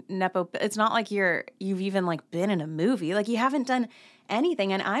with your Nepo? It's not like you've even like been in a movie. Like you haven't done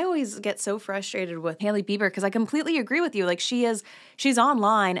anything. And I always get so frustrated with Hailey Bieber because I completely agree with you. Like she's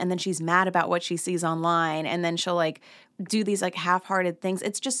online and then she's mad about what she sees online. And then she'll like do these like half-hearted things.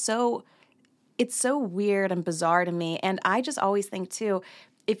 It's just it's so weird and bizarre to me. And I just always think too,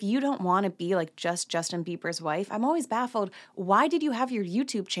 if you don't want to be like just Justin Bieber's wife, I'm always baffled. Why did you have your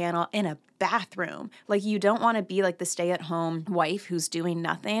YouTube channel in a bathroom? Like you don't want to be like the stay-at-home wife who's doing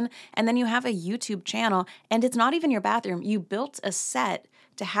nothing. And then you have a YouTube channel and it's not even your bathroom. You built a set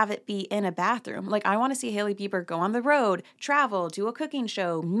to have it be in a bathroom. Like I want to see Hailey Bieber go on the road, travel, do a cooking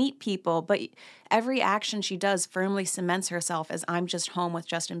show, meet people. But every action she does firmly cements herself as I'm just home with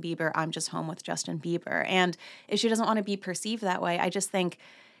Justin Bieber. I'm just home with Justin Bieber. And if she doesn't want to be perceived that way, I just think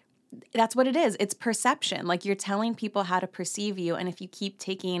that's what it is. It's perception. Like you're telling people how to perceive you. And if you keep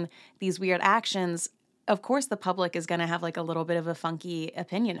taking these weird actions, of course the public is going to have like a little bit of a funky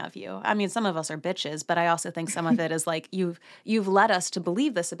opinion of you. I mean, some of us are bitches, but I also think some of it is like you've led us to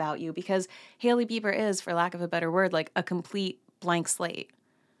believe this about you because Hailey Bieber is, for lack of a better word, like a complete blank slate.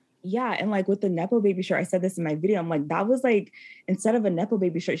 Yeah. And like with the Nepo baby shirt, I said this in my video. I'm like, that was like, instead of a Nepo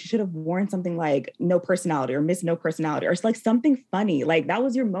baby shirt, she should have worn something like No Personality or Miss No Personality or like something funny. Like that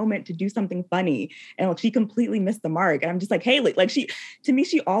was your moment to do something funny. And like she completely missed the mark. And I'm just like, Hailey, like to me,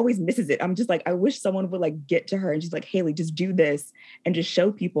 she always misses it. I'm just like, I wish someone would like get to her and she's like, Hailey, just do this and just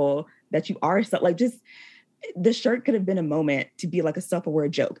show people that you are so like just. The shirt could have been a moment to be like a self-aware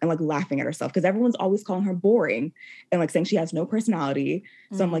joke and like laughing at herself because everyone's always calling her boring and like saying she has no personality.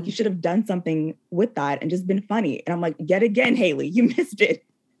 So I'm like, you should have done something with that and just been funny. And I'm like, yet again, Hailey, you missed it.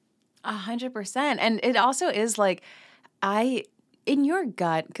 100%. And it also is like, In your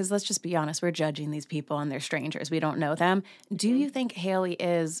gut, because let's just be honest, we're judging these people and they're strangers. We don't know them. Do you think Hailey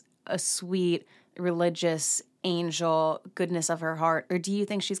is a sweet, religious angel, goodness of her heart? Or do you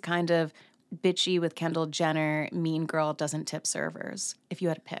think she's kind of bitchy with Kendall Jenner, mean girl, doesn't tip servers, if you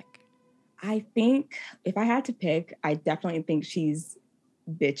had to pick? I think if I had to pick, I definitely think she's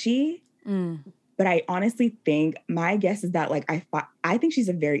bitchy. But I honestly think my guess is that like I think she's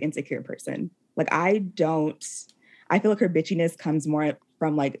a very insecure person. Like I feel like her bitchiness comes more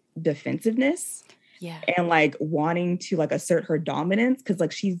from like defensiveness and like wanting to like assert her dominance. Cause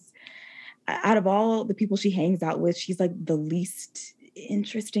like she's out of all the people she hangs out with, she's like the least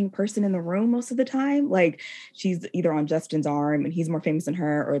interesting person in the room most of the time. Like she's either on Justin's arm and he's more famous than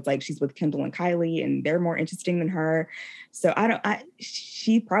her, or it's like she's with Kendall and Kylie and they're more interesting than her. So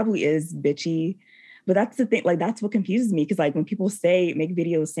she probably is bitchy. But that's the thing, like, that's what confuses me. Cause like when people make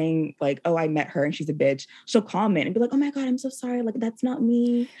videos saying like, oh, I met her and she's a bitch, she'll comment and be like, oh my God, I'm so sorry. Like, that's not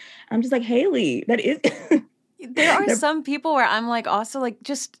me. I'm just like, Hailey, that is. There are some people where I'm like, also like,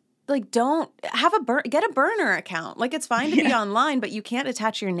 just like, don't have get a burner account. Like it's fine to be online, but you can't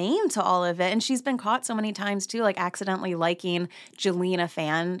attach your name to all of it. And she's been caught so many times too, like accidentally liking Jelena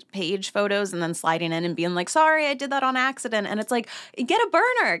fan page photos and then sliding in and being like, sorry, I did that on accident. And it's like, get a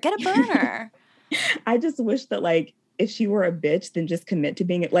burner. I just wish that like if she were a bitch, then just commit to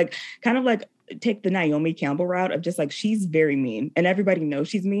being like kind of like take the Naomi Campbell route of just like she's very mean and everybody knows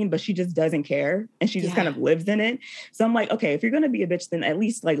she's mean, but she just doesn't care and she just kind of lives in it. So I'm like, okay, if you're gonna be a bitch, then at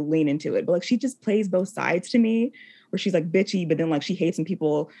least like lean into it. But like she just plays both sides to me, where she's like bitchy, but then like she hates when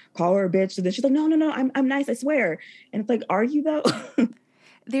people call her a bitch. So then she's like, no, I'm nice, I swear. And it's like, are you though?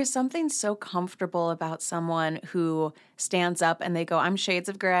 There's something so comfortable about someone who stands up and they go, I'm shades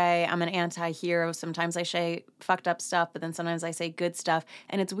of gray. I'm an anti-hero. Sometimes I say fucked up stuff, but then sometimes I say good stuff.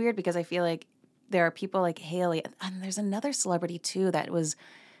 And it's weird because I feel like there are people like Hailey. And there's another celebrity too that was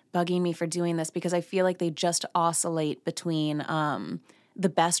bugging me for doing this because I feel like they just oscillate between the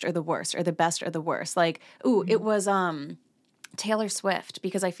best or the worst or the best or the worst. Like, it was Taylor Swift,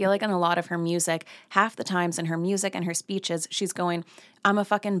 because I feel like in a lot of her music, half the times in her music and her speeches, she's going, I'm a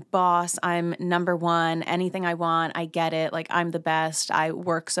fucking boss. I'm number one. Anything I want, I get it. Like, I'm the best. I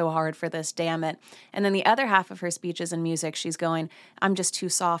work so hard for this, damn it. And then the other half of her speeches and music, she's going, I'm just too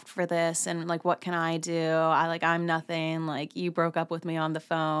soft for this. And like, what can I do? I'm nothing. Like, you broke up with me on the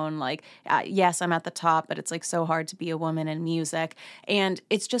phone. Like, yes, I'm at the top, but it's like so hard to be a woman in music. And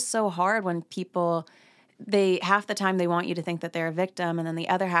it's just so hard when people... half the time they want you to think that they're a victim, and then the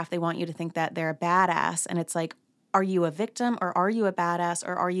other half they want you to think that they're a badass. And it's like, are you a victim or are you a badass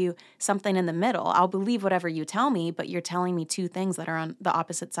or are you something in the middle? I'll believe whatever you tell me, but you're telling me two things that are on the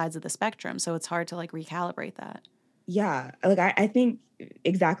opposite sides of the spectrum. So it's hard to like recalibrate that. Yeah, like I think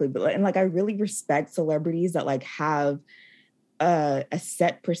exactly. But and like I really respect celebrities that like have a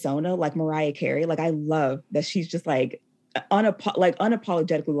set persona, like Mariah Carey. Like I love that she's just like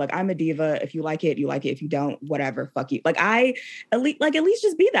unapologetically like, I'm a diva. If you like it, you like it. If you don't, whatever, fuck you. Like at least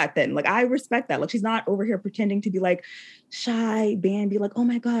just be that then. Like I respect that. Like she's not over here pretending to be like shy, be like, oh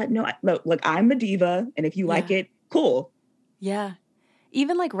my God, no, like I'm a diva. And if you like it, cool. Yeah.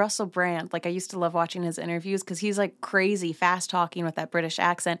 Even like Russell Brand, like I used to love watching his interviews because he's like crazy fast talking with that British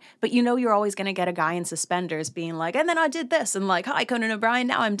accent. But you know you're always going to get a guy in suspenders being like, and then I did this and like, hi, Conan O'Brien,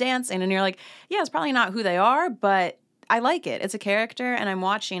 now I'm dancing. And you're like, yeah, it's probably not who they are, but I like it. It's a character and I'm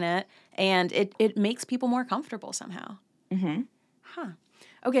watching it and it makes people more comfortable somehow. Mm-hmm. Huh.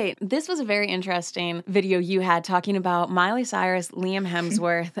 Okay, this was a very interesting video you had talking about Miley Cyrus, Liam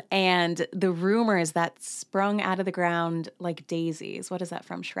Hemsworth, and the rumors that sprung out of the ground like daisies. What is that,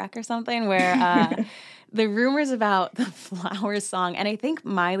 from Shrek or something? Where the rumors about the Flowers song, and I think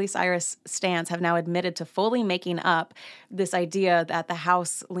Miley Cyrus stans have now admitted to fully making up this idea that the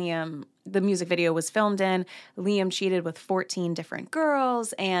house the music video was filmed in, Liam cheated with 14 different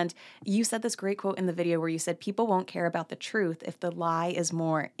girls. And you said this great quote in the video where you said, people won't care about the truth if the lie is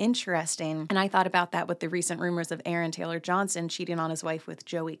more interesting. And I thought about that with the recent rumors of Aaron Taylor Johnson cheating on his wife with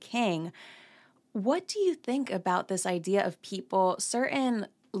Joey King. What do you think about this idea of people, certain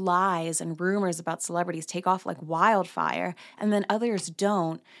lies and rumors about celebrities take off like wildfire and then others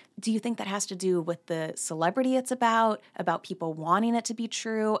don't? Do you think that has to do with the celebrity it's about people wanting it to be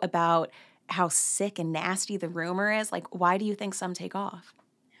true, about how sick and nasty the rumor is? Like, why do you think some take off?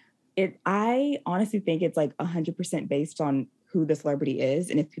 I honestly think it's like 100% based on who the celebrity is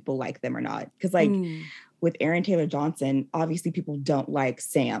and if people like them or not. Because like with Aaron Taylor Johnson, obviously people don't like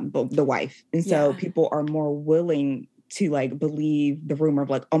Sam, the wife. And so people are more willing to like believe the rumor of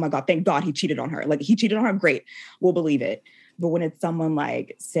like, oh my God, thank God he cheated on her. Like he cheated on her, great, we'll believe it. But when it's someone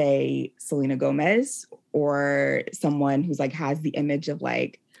like, say, Selena Gomez, or someone who's like has the image of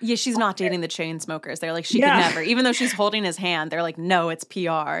like, yeah, she's not dating the chain smokers. They're like, she could Yeah. never, even though she's holding his hand, they're like, no, it's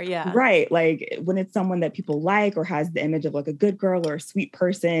PR. Yeah. right. Like when it's someone that people like or has the image of like a good girl or a sweet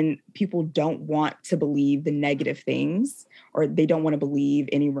person, people don't want to believe the negative things, or they don't want to believe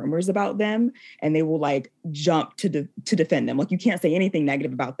any rumors about them. And they will like jump to defend them. Like you can't say anything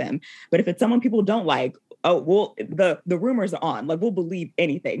negative about them. But if it's someone people don't like, oh, well, the rumors are on. Like we'll believe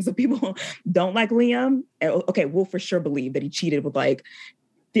anything. So people don't like Liam. Okay, we'll for sure believe that he cheated with like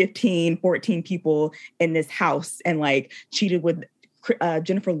 15, 14 people in this house and like cheated with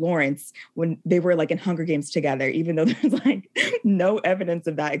Jennifer Lawrence when they were like in Hunger Games together, even though there's like no evidence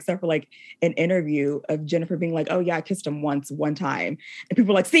of that except for like an interview of Jennifer being like, oh yeah, I kissed him once, one time. And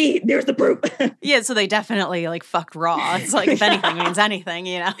people are like, see, there's the proof. Yeah, so they definitely like fucked raw. It's like if anything means anything,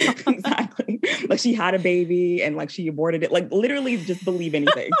 you know? Exactly. Like she had a baby and like she aborted it. Like literally just believe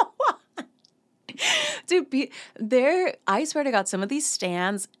anything. Dude, I swear to God, some of these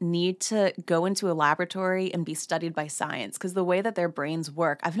stans need to go into a laboratory and be studied by science because the way that their brains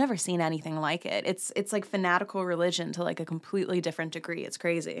work, I've never seen anything like it. It's like fanatical religion to like a completely different degree. It's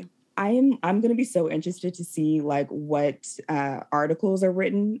crazy. I'm going to be so interested to see like what articles are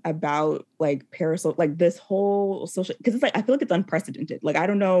written about like parasocial, like this whole social, because it's like I feel like it's unprecedented. Like I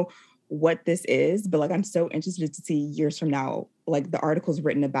don't know what this is, but like I'm so interested to see years from now, like the articles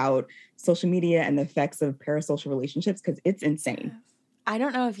written about social media and the effects of parasocial relationships, because it's insane. I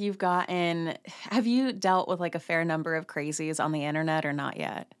don't know if have you dealt with like a fair number of crazies on the internet or not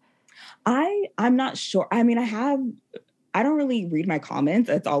yet? I'm not sure. I mean, I don't really read my comments.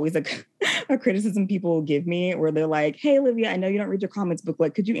 It's always a criticism people give me where they're like, hey, Olivia, I know you don't read your comments, but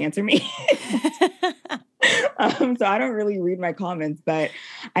like, could you answer me? So I don't really read my comments, but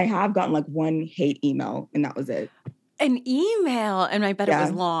I have gotten like one hate email and that was it. An email, and I bet it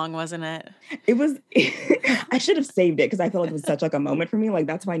was long, wasn't it? It was, I should have saved it because I feel like it was such like a moment for me. Like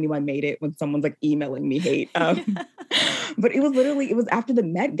that's why I knew I made it when someone's like emailing me hate. But it was after the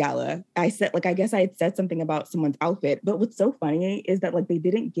Met Gala. I said, like, I guess I had said something about someone's outfit, but what's so funny is that like they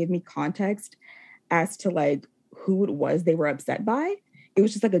didn't give me context as to like who it was they were upset by. It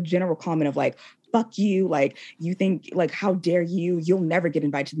was just like a general comment of like, fuck you. Like, you think like, how dare you? You'll never get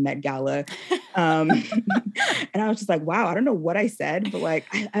invited to the Met Gala. And I was just like, wow, I don't know what I said, but like,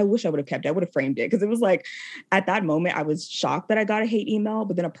 I wish I would have kept it. I would have framed it. Cause it was like, at that moment, I was shocked that I got a hate email,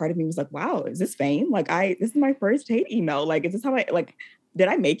 but then a part of me was like, wow, is this fame? Like this is my first hate email. Like, is this how did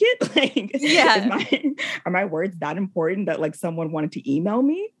I make it? Like, yeah. Are my words that important that like someone wanted to email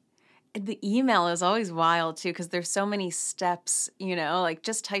me? The email is always wild too because there's so many steps, you know, like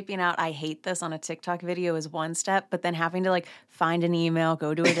just typing out I hate this on a TikTok video is one step, but then having to like find an email,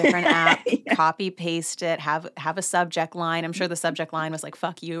 go to a different app, Yeah. copy, paste it, have a subject line. I'm sure the subject line was like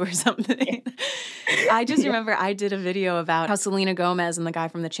fuck you or something. I just remember I did a video about how Selena Gomez and the guy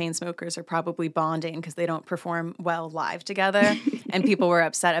from the Chainsmokers are probably bonding because they don't perform well live together. And people were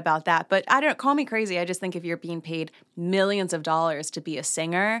upset about that. But call me crazy. I just think if you're being paid millions of dollars to be a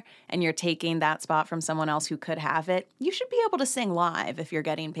singer and you're taking that spot from someone else who could have it, you should be able to sing live if you're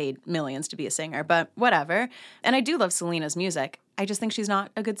getting paid millions to be a singer. But whatever. And I do love Selena's music. I just think she's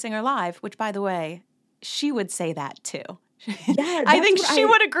not a good singer live, which, by the way, she would say that too. Yeah, I think she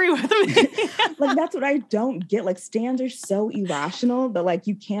would agree with me. Like, that's what I don't get. Like, stans are so irrational that, like,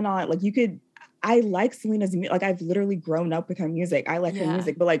 you cannot, like, I like Selena's music. Like, I've literally grown up with her music. I like her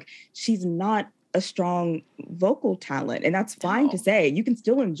music, but, like, she's not a strong vocal talent. And that's fine to say. You can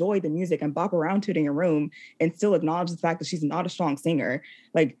still enjoy the music and bop around to it in your room and still acknowledge the fact that she's not a strong singer.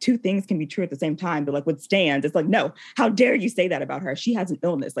 Like, two things can be true at the same time. But, like, with stans, it's like, no, how dare you say that about her? She has an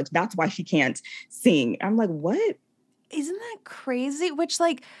illness. Like, that's why she can't sing. I'm like, what? Isn't that crazy? Which,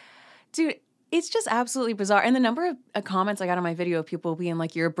 like, dude, it's just absolutely bizarre. And the number of comments I got on my video of people being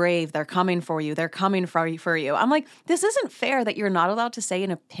like, you're brave, they're coming for you, they're coming for you. I'm like, this isn't fair that you're not allowed to say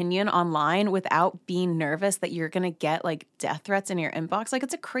an opinion online without being nervous that you're going to get like death threats in your inbox. Like,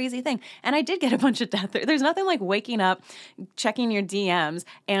 it's a crazy thing. And I did get a bunch of death threats. There's nothing like waking up, checking your DMs,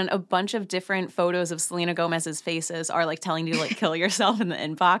 and a bunch of different photos of Selena Gomez's faces are like telling you to like kill yourself in the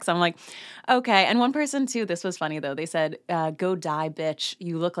inbox. I'm like, okay. And one person too, this was funny though. They said, go die, bitch.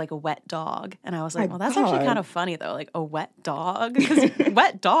 You look like a wet dog. And I was like, well, that's actually kind of funny though. Like a wet dog, because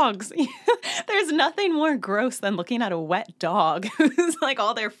wet dogs, there's nothing more gross than looking at a wet dog who's like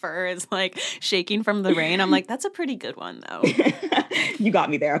all their fur is like shaking from the rain. I'm like, that's a pretty good one though. You got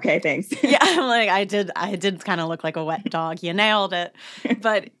me there. Okay, thanks. Yeah, I'm like, I did kind of look like a wet dog. You nailed it.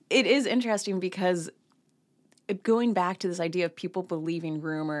 But it is interesting because going back to this idea of people believing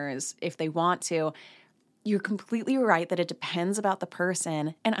rumors if they want to, you're completely right that it depends about the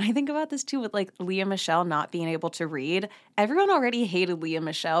person. And I think about this too with like Lea Michele not being able to read. Everyone already hated Lea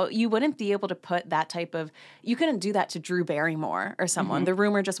Michele. You wouldn't be able to put that type of, you couldn't do that to Drew Barrymore or someone. The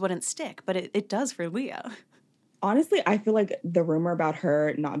rumor just wouldn't stick, but it does for Lea. Honestly, I feel like the rumor about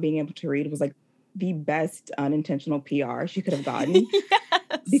her not being able to read was like the best unintentional PR she could have gotten. Yes.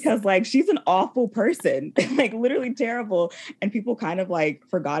 Because like she's an awful person, like literally terrible. And people kind of like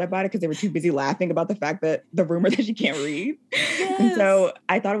forgot about it because they were too busy laughing about the fact that the rumor that she can't read. Yes. And so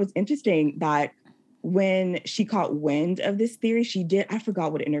I thought it was interesting that when she caught wind of this theory, I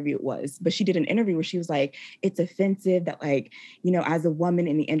forgot what interview it was, but she did an interview where she was like, it's offensive that like, you know, as a woman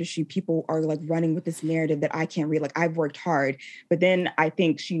in the industry, people are like running with this narrative that I can't read. Like I've worked hard. But then I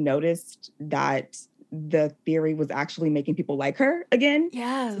think she noticed that the theory was actually making people like her again.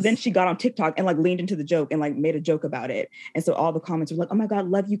 Yes. So then she got on TikTok and like leaned into the joke and like made a joke about it. And so all the comments were like, oh my God,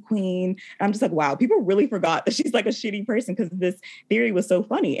 love you, queen. And I'm just like, wow, people really forgot that she's like a shitty person because this theory was so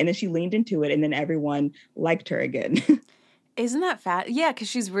funny. And then she leaned into it and then everyone liked her again. Isn't that fat? Yeah, because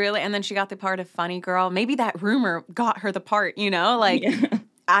she's really, and then she got the part of funny girl. Maybe that rumor got her the part, you know? Like,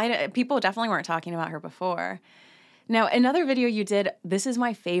 people definitely weren't talking about her before. Now, another video you did, this is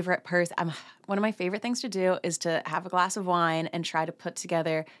my favorite one of my favorite things to do is to have a glass of wine and try to put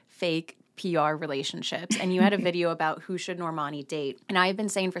together fake PR relationships. And you had a video about who should Normani date. And I've been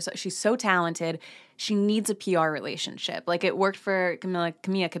saying she's so talented. She needs a PR relationship. Like it worked for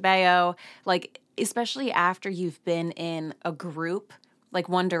Camila Cabello, like especially after you've been in a group like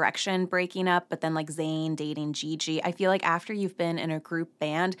One Direction breaking up, but then like Zayn dating Gigi. I feel like after you've been in a group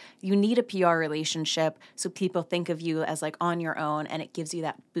band, you need a PR relationship so people think of you as like on your own and it gives you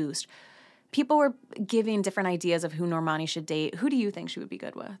that boost. People were giving different ideas of who Normani should date. Who do you think she would be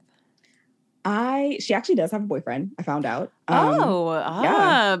good with? She actually does have a boyfriend, I found out.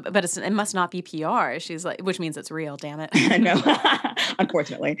 Yeah. But it must not be PR. She's like, which means it's real, damn it. I know,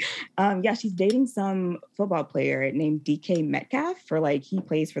 unfortunately. Yeah, she's dating some football player named DK Metcalf he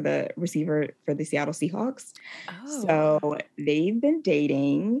plays for the receiver for the Seattle Seahawks. Oh. So they've been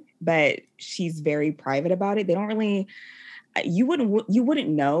dating, but she's very private about it. They don't really... You wouldn't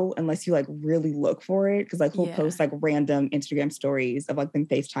know unless you like really look for it because like he'll post like random Instagram stories of like them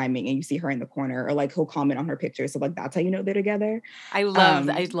FaceTiming and you see her in the corner or like he'll comment on her picture. So like that's how you know they're together. I love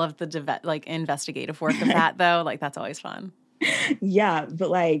the investigative work of that though. Like that's always fun. Yeah, but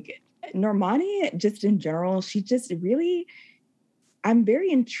like Normani just in general, she just really, I'm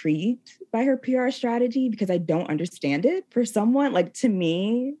very intrigued by her PR strategy because I don't understand it. For someone like to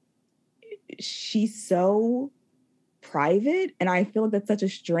me, she's so private. And I feel like that's such a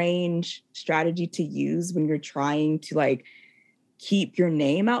strange strategy to use when you're trying to like keep your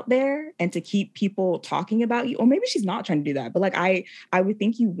name out there and to keep people talking about you. Or maybe she's not trying to do that. But like I would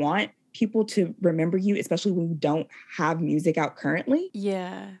think you want people to remember you, especially when you don't have music out currently.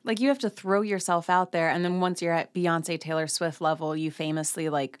 Yeah. Like you have to throw yourself out there. And then once you're at Beyonce, Taylor Swift level, you famously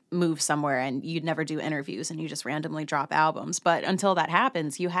like move somewhere and you'd never do interviews and you just randomly drop albums. But until that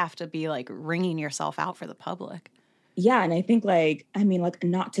happens, you have to be like ringing yourself out for the public. Yeah. And I think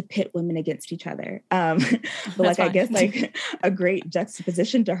not to pit women against each other. But like, I guess like a great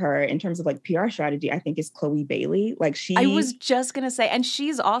juxtaposition to her in terms of like PR strategy, I think is Chloe Bailey. I was just going to say, and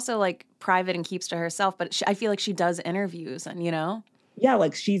she's also like private and keeps to herself, but I feel like she does interviews and, you know? Yeah.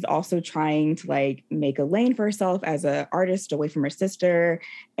 Like she's also trying to like make a lane for herself as an artist away from her sister.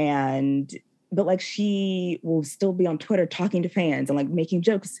 But like she will still be on Twitter talking to fans and like making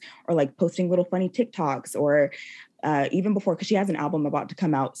jokes or like posting little funny TikToks or even before, because she has an album about to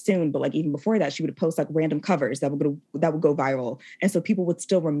come out soon, but like even before that, she would post like random covers that would go viral. And so people would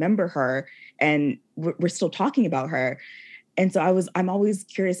still remember her and we're still talking about her. And so I'm always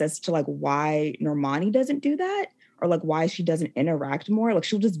curious as to like why Normani doesn't do that or like why she doesn't interact more. Like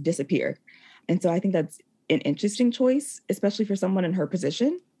she'll just disappear. And so I think that's an interesting choice, especially for someone in her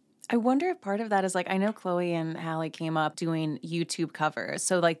position. I wonder if part of that is like, I know Chloe and Halle came up doing YouTube covers.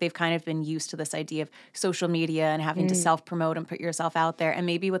 So like they've kind of been used to this idea of social media and having to self-promote and put yourself out there. And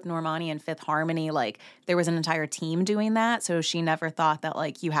maybe with Normani and Fifth Harmony, like there was an entire team doing that. So she never thought that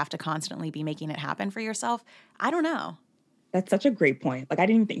like you have to constantly be making it happen for yourself. I don't know. That's such a great point. Like I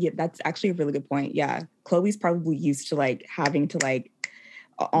didn't even think that's actually a really good point. Yeah. Chloe's probably used to like having to like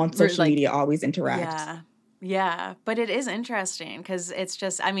on social media always interact. Yeah. Yeah, but it is interesting because it's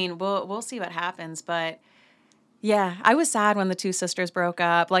just, I mean, we'll see what happens. But yeah, I was sad when the two sisters broke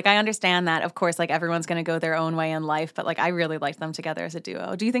up. Like, I understand that, of course, like everyone's going to go their own way in life. But like, I really liked them together as a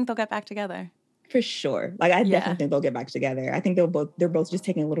duo. Do you think they'll get back together? For sure. Like, I definitely think they'll get back together. I think they're both just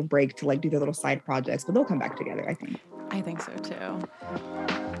taking a little break to like do their little side projects, but they'll come back together, I think. I think so too.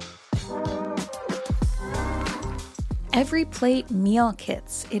 Every Plate Meal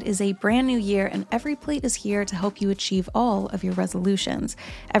Kits. It is a brand new year, and Every Plate is here to help you achieve all of your resolutions.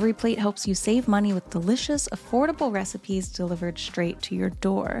 Every Plate helps you save money with delicious, affordable recipes delivered straight to your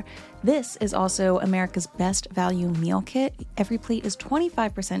door. This is also America's best value meal kit. Every Plate is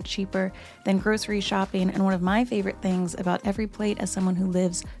 25% cheaper than grocery shopping, and one of my favorite things about Every Plate as someone who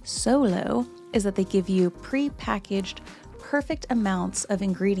lives solo is that they give you pre-packaged perfect amounts of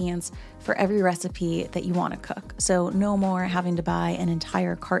ingredients for every recipe that you want to cook. So no more having to buy an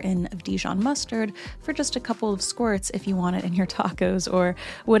entire carton of Dijon mustard for just a couple of squirts if you want it in your tacos or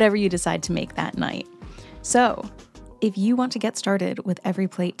whatever you decide to make that night. So if you want to get started with Every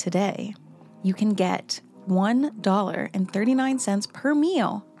Plate today, you can get $1.39 per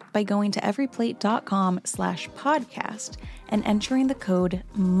meal by going to everyplate.com/podcast and entering the code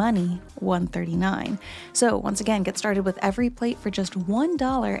MONEY139. So once again, get started with Every Plate for just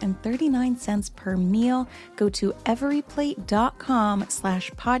 $1.39 per meal. Go to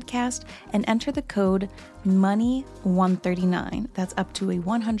everyplate.com/podcast and enter the code MONEY139. That's up to a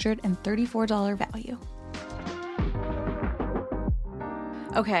 $134 value.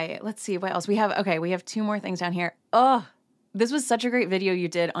 Okay, let's see what else we have. Okay, we have two more things down here. Oh, this was such a great video you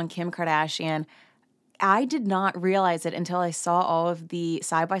did on Kim Kardashian. I did not realize it until I saw all of the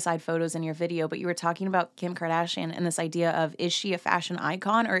side-by-side photos in your video, but you were talking about Kim Kardashian and this idea of, is she a fashion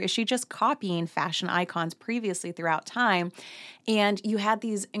icon or is she just copying fashion icons previously throughout time? And you had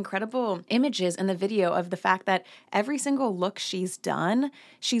these incredible images in the video of the fact that every single look she's done,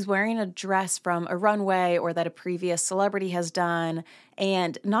 she's wearing a dress from a runway or that a previous celebrity has done.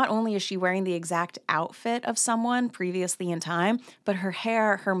 And not only is she wearing the exact outfit of someone previously in time, but her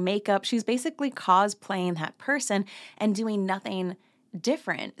hair, her makeup, she's basically cosplaying that person and doing nothing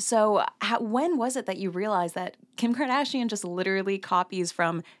different. So when was it that you realized that Kim Kardashian just literally copies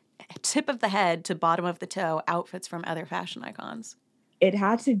from tip of the head to bottom of the toe outfits from other fashion icons? It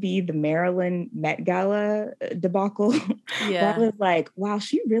had to be the Maryland Met Gala debacle. Yeah. Where I was like, wow,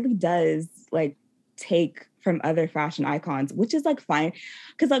 she really does like take from other fashion icons, which is like fine.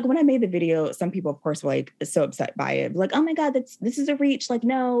 Cause like when I made the video, some people of course were like so upset by it. Like, oh my God, this is a reach. Like,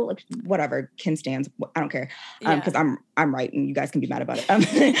 no, like whatever, Kim stands. I don't care. Cause I'm right and you guys can be mad about it.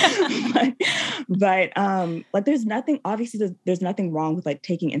 But like there's nothing, obviously there's nothing wrong with like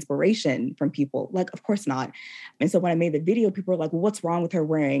taking inspiration from people. Like, of course not. And so when I made the video, people were like, well, what's wrong with her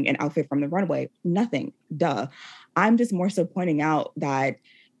wearing an outfit from the runway? Nothing, duh. I'm just more so pointing out that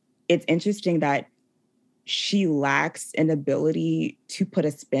it's interesting that she lacks an ability to put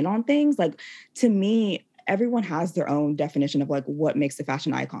a spin on things. Like, to me, everyone has their own definition of like what makes a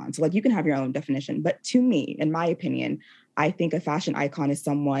fashion icon. So like you can have your own definition, but to me, in my opinion, I think a fashion icon is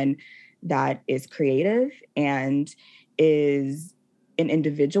someone that is creative and is an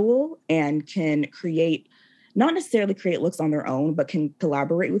individual and can create, not necessarily create looks on their own, but can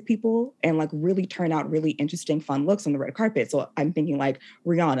collaborate with people and like really turn out really interesting, fun looks on the red carpet. So I'm thinking like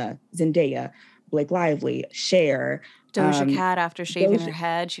Rihanna, Zendaya, Blake Lively, Cher. Doja Cat after shaving her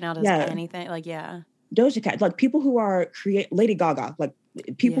head. She now does anything. Like, Doja Cat. Like people who are Lady Gaga. Like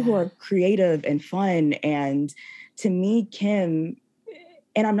people who are creative and fun. And to me, Kim,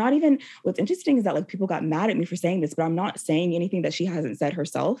 and I'm not even, what's interesting is that like people got mad at me for saying this, but I'm not saying anything that she hasn't said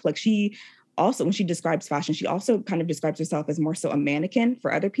herself. Like she also, when she describes fashion, she also kind of describes herself as more so a mannequin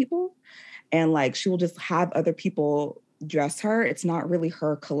for other people. And like she will just have other people dress her. It's not really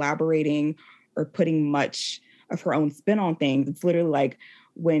her collaborating or putting much of her own spin on things. It's literally like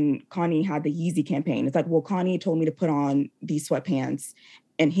when Kanye had the Yeezy campaign. It's like, well, Kanye told me to put on these sweatpants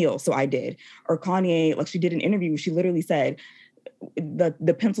and heels, so I did. Or Kanye, like she did an interview where she literally said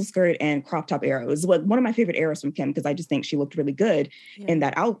the pencil skirt and crop top era was like one of my favorite eras from Kim because I just think she looked really good in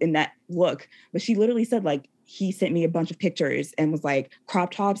that look. But she literally said like, he sent me a bunch of pictures and was like,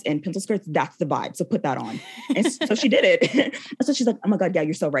 crop tops and pencil skirts, that's the vibe. So put that on. And so she did it. So she's like, oh my God, yeah,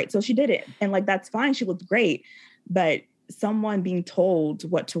 you're so right. So she did it. And like, that's fine. She looked great. But someone being told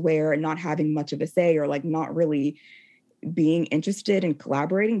what to wear and not having much of a say or like not really being interested in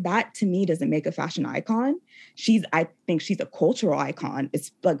collaborating, that to me doesn't make a fashion icon. I think she's a cultural icon.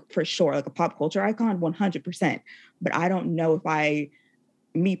 It's like for sure, like a pop culture icon, 100%. But I don't know if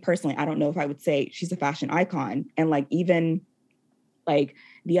me personally, I don't know if I would say she's a fashion icon. And like, even like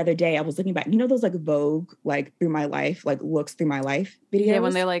the other day I was looking back, those like Vogue, like through my life, like looks through my life videos. Yeah,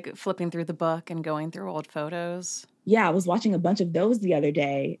 when they're like flipping through the book and going through old photos. Yeah, I was watching a bunch of those the other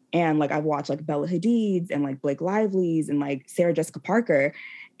day. And like, I watched like Bella Hadid's and like Blake Lively's and like Sarah Jessica Parker.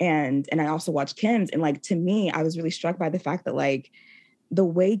 And I also watched Kim's. And like, to me, I was really struck by the fact that like the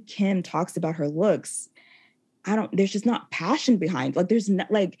way Kim talks about her looks, there's just not passion behind. Like, there's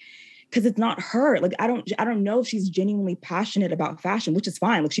not like, because it's not her. Like, I don't know if she's genuinely passionate about fashion, which is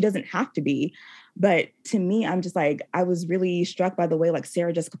fine. Like, she doesn't have to be. But to me, I'm just like, I was really struck by the way like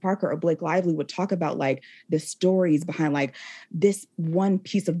Sarah Jessica Parker or Blake Lively would talk about like the stories behind like this one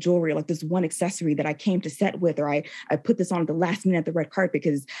piece of jewelry, like this one accessory that I came to set with, or I put this on at the last minute at the red carpet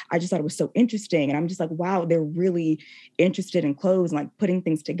because I just thought it was so interesting. And I'm just like, wow, they're really interested in clothes and like putting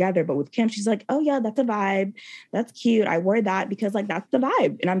things together. But with Kim, she's like, oh yeah, that's a vibe. That's cute. I wore that because like that's the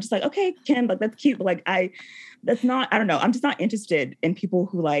vibe. And I'm just like, okay, Kim, like that's cute. But like that's not, I don't know. I'm just not interested in people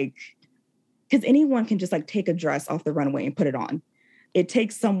who like, because anyone can just like take a dress off the runway and put it on. It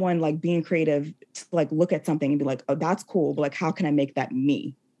takes someone like being creative to like look at something and be like, oh, that's cool. But like, how can I make that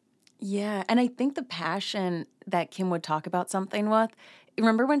me? Yeah. And I think the passion that Kim would talk about something with,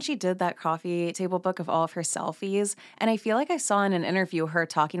 remember when she did that coffee table book of all of her selfies? And I feel like I saw in an interview her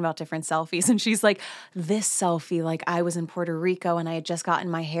talking about different selfies. And she's like, this selfie, like I was in Puerto Rico and I had just gotten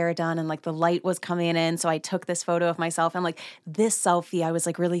my hair done and like the light was coming in. So I took this photo of myself. And like this selfie, I was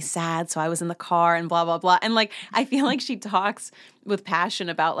like really sad. So I was in the car and blah, blah, blah. And like, I feel like she talks with passion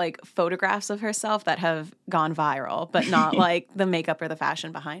about like photographs of herself that have gone viral, but not like the makeup or the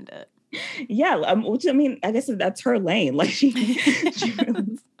fashion behind it. Yeah, which I mean, I guess that's her lane. Like she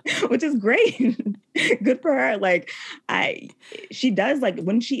which is great. Good for her. Like she does like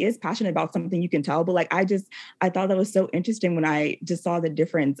when she is passionate about something, you can tell. But like I thought that was so interesting when I just saw the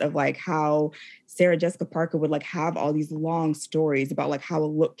difference of like how Sarah Jessica Parker would like have all these long stories about like how a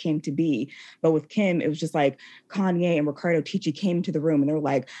look came to be. But with Kim, it was just like Kanye and Riccardo Tisci came to the room and they were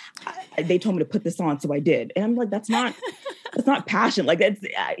like, they told me to put this on, so I did. And I'm like, that's not passion. Like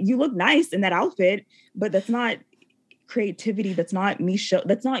you look nice in that outfit, but that's not creativity. That's not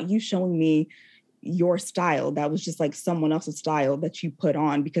that's not you showing me your style. That was just like someone else's style that you put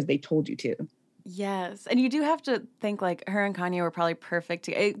on because they told you to. Yes. And you do have to think like her and Kanye were probably perfect.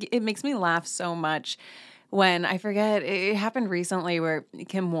 It makes me laugh so much when I forget, it happened recently where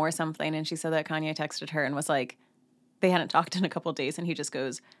Kim wore something and she said that Kanye texted her and was like, they hadn't talked in a couple of days and he just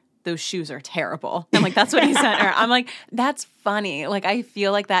goes, those shoes are terrible. And like, that's what he sent her. I'm like, that's funny. Like, I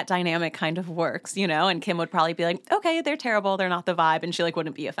feel like that dynamic kind of works, you know? And Kim would probably be like, okay, they're terrible. They're not the vibe. And she like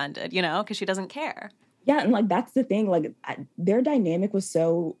wouldn't be offended, you know? Because she doesn't care. Yeah. And like, that's the thing. Like their dynamic was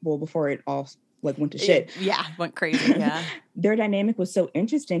so, well, before it all like went to shit. Went crazy. Yeah. Their dynamic was so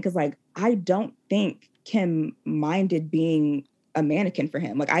interesting because like, I don't think Kim minded being a mannequin for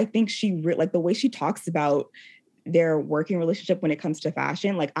him. Like, I think like the way she talks about their working relationship when it comes to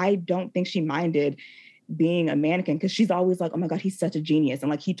fashion, like I don't think she minded being a mannequin because she's always like, oh my God, he's such a genius. And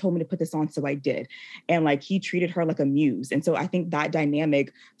like, he told me to put this on, so I did. And like, he treated her like a muse. And so I think that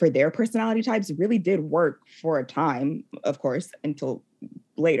dynamic for their personality types really did work for a time, of course, until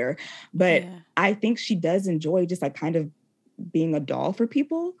later. But yeah. I think she does enjoy just like kind of being a doll for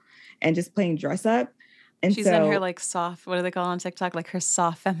people and just playing dress up. And she's in her like soft, what do they call on TikTok? Like her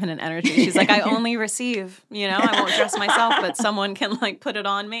soft feminine energy. She's like, I only receive, you know, I won't dress myself, but someone can like put it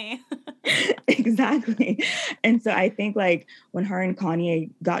on me. Exactly. And so I think like when her and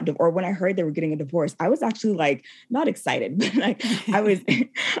Kanye or when I heard they were getting a divorce, I was actually like not excited, but like I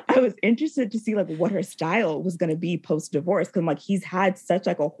was interested to see like what her style was going to be post-divorce. Cause like he's had such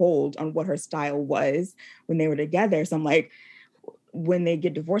like a hold on what her style was when they were together. So I'm like, when they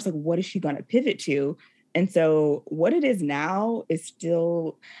get divorced, like what is she going to pivot to? And so what it is now is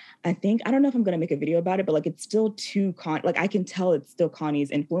still, I think, I don't know if I'm going to make a video about it, but like, it's still like, I can tell it's still Kanye's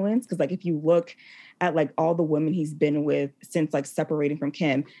influence. Cause like, if you look at like all the women he's been with since like separating from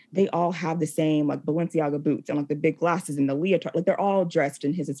Kim, they all have the same like Balenciaga boots and like the big glasses and the leotard, like they're all dressed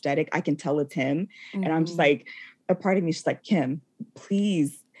in his aesthetic. I can tell it's him. Mm-hmm. And I'm just like, a part of me is just like, Kim,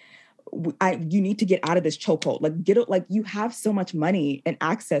 please, you need to get out of this chokehold. Like get it, like you have so much money and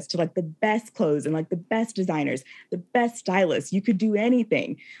access to like the best clothes and like the best designers, the best stylists. You could do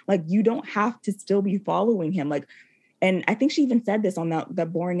anything. Like you don't have to still be following him. Like, and I think she even said this on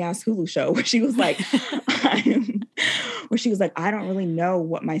that boring ass Hulu show where she was like, I don't really know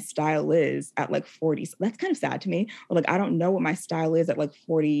what my style is at like 40. So that's kind of sad to me. Or like, I don't know what my style is at like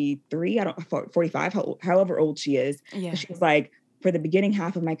 43. 45, however old she is. Yeah. She was like, for the beginning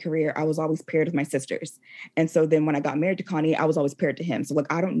half of my career, I was always paired with my sisters. And so then when I got married to Kanye, I was always paired to him. So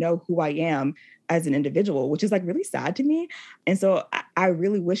like, I don't know who I am as an individual, which is like really sad to me. And so I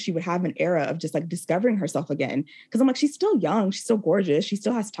really wish she would have an era of just like discovering herself again. Cause I'm like, she's still young. She's still gorgeous. She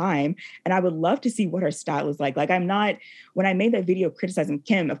still has time. And I would love to see what her style is like. Like when I made that video criticizing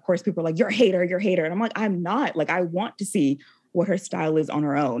Kim, of course, people are like, you're a hater. And I'm like, I'm not. Like, I want to see what her style is on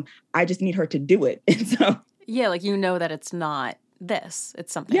her own. I just need her to do it. And so. Yeah. Like, you know that it's not this,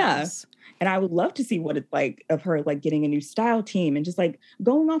 it's something else. And I would love to see what it's like of her like getting a new style team and just like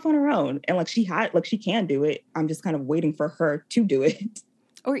going off on her own. And like she can do it. I'm just kind of waiting for her to do it.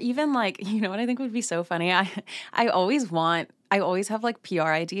 Or even like, you know what I think would be so funny? I always have like PR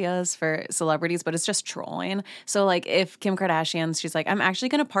ideas for celebrities, but it's just trolling. So like if Kim Kardashian, she's like, I'm actually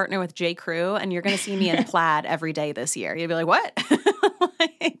going to partner with J. Crew and you're going to see me in plaid every day this year. You'd be like, what?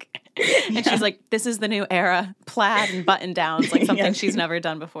 And she's like, this is the new era, plaid and button downs, like something she's never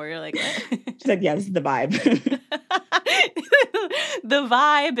done before. You're like, what? She's like, yeah, this is the vibe. The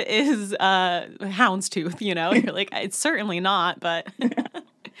vibe is houndstooth, you know? You're like, it's certainly not, but...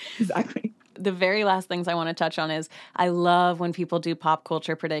 Exactly. The very last things I want to touch on is I love when people do pop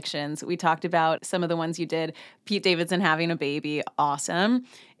culture predictions. We talked about some of the ones you did. Pete Davidson having a baby. Awesome.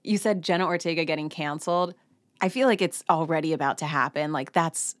 You said Jenna Ortega getting canceled. I feel like it's already about to happen. Like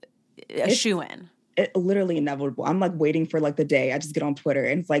that's a shoo-in. It literally inevitable. I'm like waiting for like the day I just get on Twitter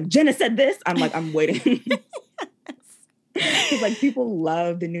and it's like, Jenna said this. I'm like, I'm waiting. Because like people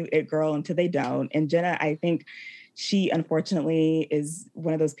love the new It Girl until they don't. And Jenna, I think she unfortunately is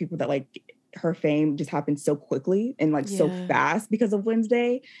one of those people that like her fame just happened so quickly and like so fast because of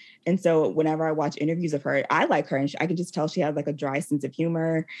Wednesday. And so whenever I watch interviews of her, I like her and I can just tell she has like a dry sense of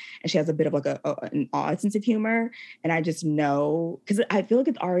humor and she has a bit of like an odd sense of humor. And I just know, because I feel like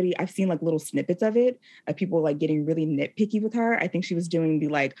it's already, I've seen like little snippets of it, of people like getting really nitpicky with her. I think she was doing the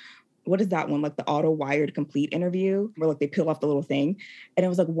like, what is that one? Like the Auto Wired Complete interview where like they peel off the little thing. And it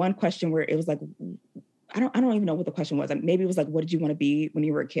was like one question where it was like, I don't even know what the question was. Maybe it was like, what did you want to be when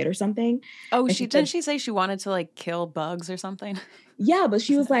you were a kid or something? Oh, didn't she say she wanted to like kill bugs or something? Yeah, but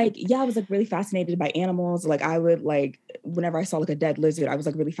she was like, I was like really fascinated by animals. Like I would like, whenever I saw like a dead lizard, I was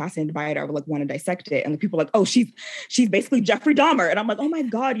like really fascinated by it. I would like want to dissect it. And the people were like, oh, she's basically Jeffrey Dahmer. And I'm like, oh my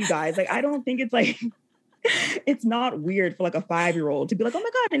God, you guys. Like, I don't think it's like, it's not weird for like a 5-year-old to be like, oh my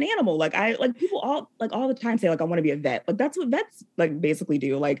God, an animal. Like people all the time say like, I want to be a vet. Like that's what vets like basically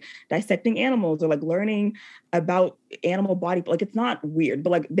do, like dissecting animals or like learning about animal body. Like it's not weird,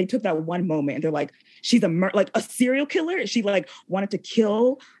 but like they took that one moment and they're like, she's like a serial killer. She like wanted to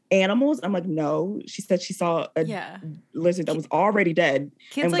kill animals. I'm like, no, she said she saw a lizard that was already dead.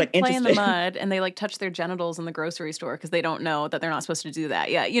 Kids and was, like play in the mud and they like touch their genitals in the grocery store because they don't know that they're not supposed to do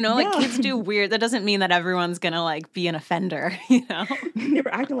that. Yeah. You know, like kids do weird. That doesn't mean that everyone's going to like be an offender, you know? They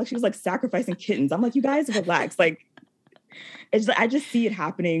were acting like she was like sacrificing kittens. I'm like, you guys relax. Like, it's like, I just see it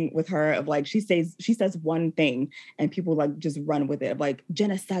happening with her of like, she says one thing and people like just run with it. Like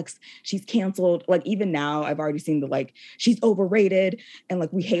Jenna sucks. She's canceled. Like even now I've already seen the, like, she's overrated and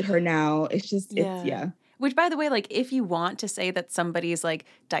like, we hate her now. It's just, Which, by the way, like, if you want to say that somebody's, like,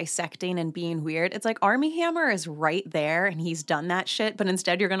 dissecting and being weird, it's like Armie Hammer is right there and he's done that shit, but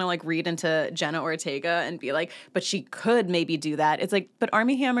instead you're going to, like, read into Jenna Ortega and be like, but she could maybe do that. It's like, but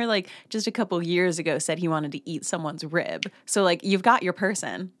Armie Hammer, like, just a couple years ago said he wanted to eat someone's rib. So, like, you've got your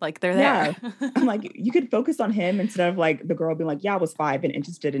person. Like, they're there. Yeah. I'm like, you could focus on him instead of, like, the girl being like, yeah, I was 5 and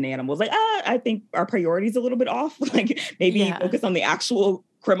interested in animals. Like, I think our priorities a little bit off. Like, maybe focus on the actual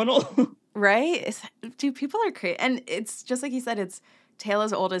criminal. Right? Dude, people are crazy. And it's just like you said, it's tale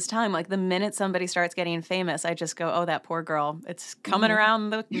as old as time. Like the minute somebody starts getting famous, I just go, oh, that poor girl. It's coming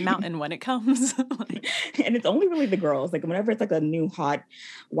around the mountain when it comes. And it's only really the girls. Like whenever it's like a new hot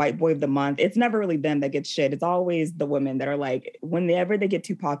white boy of the month, it's never really them that get shit. It's always the women that are like, whenever they get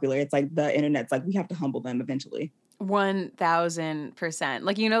too popular, it's like the internet's like, we have to humble them eventually. 1000%.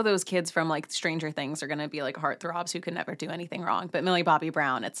 Like, you know, those kids from like Stranger Things are going to be like heartthrobs who could never do anything wrong. But Millie Bobby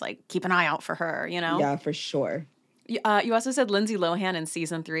Brown, it's like, keep an eye out for her, you know? Yeah, for sure. You also said Lindsay Lohan in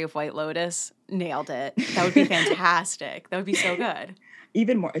season 3 of White Lotus. Nailed it. That would be fantastic. That would be so good.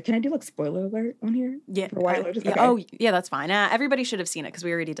 Even more. Can I do like spoiler alert on here? Yeah. For White Lotus? Yeah. Okay. Oh, yeah, that's fine. Everybody should have seen it because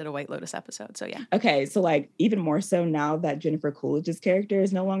we already did a White Lotus episode. So yeah. Okay. So like even more so now that Jennifer Coolidge's character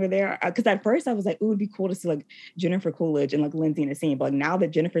is no longer there. Because at first I was like, it would be cool to see like Jennifer Coolidge and like Lindsay in a scene. But like now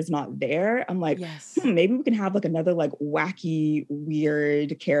that Jennifer's not there, I'm like, maybe we can have like another like wacky,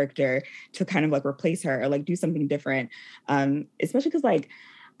 weird character to kind of like replace her or like do something different. Especially because like,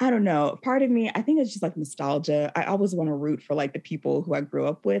 I don't know. Part of me, I think it's just like nostalgia. I always want to root for like the people who I grew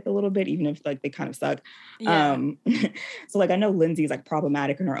up with a little bit, even if like they kind of suck. Yeah. So like I know Lindsay's like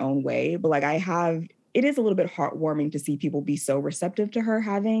problematic in her own way, but like it is a little bit heartwarming to see people be so receptive to her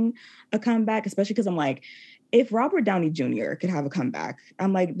having a comeback, especially because I'm like, if Robert Downey Jr. could have a comeback,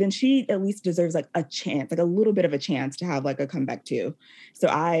 I'm like, then she at least deserves like a chance, like a little bit of a chance to have like a comeback too. So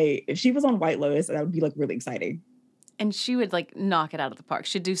if she was on White Lotus, that would be like really exciting. And she would, like, knock it out of the park.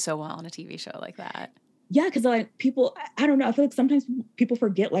 She'd do so well on a TV show like that. Yeah, because like people, I don't know. I feel like sometimes people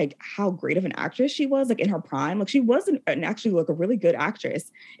forget like how great of an actress she was, like in her prime. Like she was an actually like a really good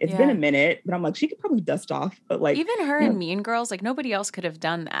actress. It's been a minute, but I'm like, she could probably dust off. But like even her in Mean Girls, like nobody else could have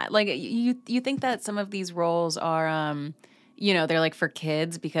done that. Like you think that some of these roles are they're like for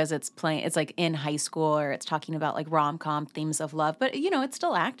kids because it's like in high school or it's talking about like rom-com themes of love, but it's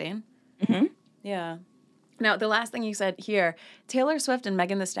still acting. Mm-hmm. Yeah. Now, the last thing you said here, Taylor Swift and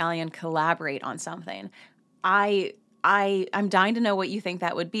Megan Thee Stallion collaborate on something. I'm dying to know what you think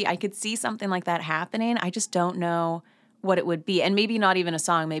that would be. I could see something like that happening. I just don't know what it would be. And maybe not even a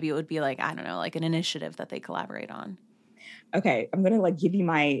song. Maybe it would be like, I don't know, like an initiative that they collaborate on. Okay, I'm gonna like give you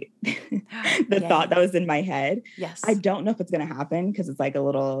my the thought that was in my head. Yes. I don't know if it's gonna happen because it's like a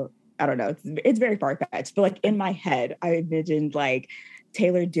little, I don't know, it's very far-fetched. But like in my head, I envisioned like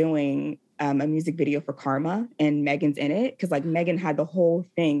Taylor doing a music video for Karma and Megan's in it. Cause like Megan had the whole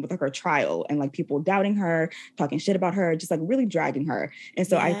thing with like her trial and like people doubting her, talking shit about her, just like really dragging her. And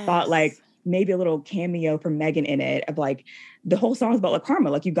so I thought like maybe a little cameo for Megan in it of like the whole song is about like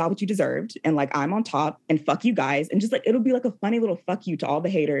karma, like you got what you deserved and like I'm on top and fuck you guys. And just like it'll be like a funny little fuck you to all the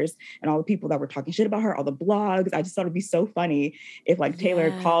haters and all the people that were talking shit about her, all the blogs. I just thought it'd be so funny if like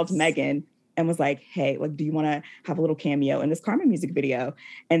Taylor called Megan and was like, hey, like, do you want to have a little cameo in this Karma music video?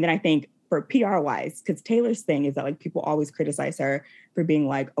 And then I think for PR wise, because Taylor's thing is that like people always criticize her for being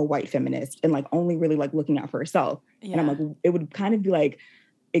like a white feminist and like only really like looking out for herself. Yeah. And I'm like, it would kind of be like,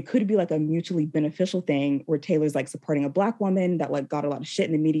 it could be like a mutually beneficial thing where Taylor's like supporting a Black woman that like got a lot of shit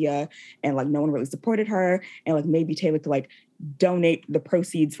in the media and like no one really supported her. And like maybe Taylor could like donate the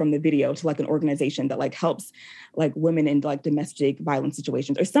proceeds from the video to like an organization that like helps like women in like domestic violence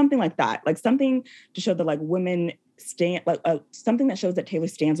situations or something like that. Like something to show that like women stand, like something that shows that Taylor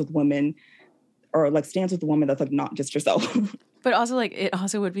stands with women or like stands with the woman that's like not just herself. But also, like, it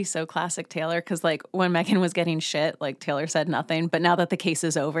also would be so classic Taylor because, like, when Megan was getting shit, like, Taylor said nothing. But now that the case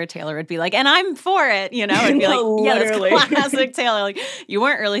is over, Taylor would be like, and I'm for it, you know? It'd be like, yeah, that's classic Taylor. Like, you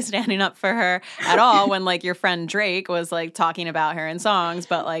weren't really standing up for her at all when, like, your friend Drake was, like, talking about her in songs.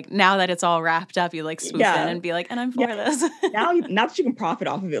 But, like, now that it's all wrapped up, you, like, swoop in and be like, and I'm for this. now that you can profit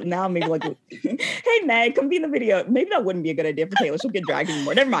off of it, now maybe, like, hey, Meg, come be in the video. Maybe that wouldn't be a good idea for Taylor. She'll get dragged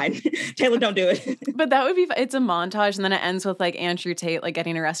anymore. Never mind. Taylor, don't do it. But that would be, it's a montage, and then it ends with, like, Andrew Tate, like,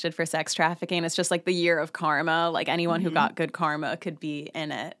 getting arrested for sex trafficking. It's just, like, the year of karma. Like, anyone who got good karma could be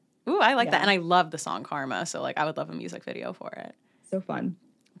in it. Ooh, I like that. And I love the song Karma. So, like, I would love a music video for it. So fun.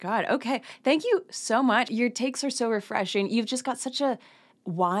 God, okay. Thank you so much. Your takes are so refreshing. You've just got such a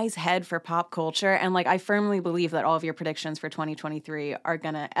wise head for pop culture. And, like, I firmly believe that all of your predictions for 2023 are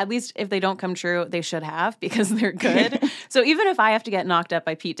gonna, at least if they don't come true, they should have because they're good. So even if I have to get knocked up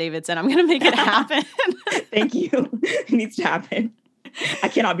by Pete Davidson, I'm gonna make it happen. Thank you. It needs to happen. I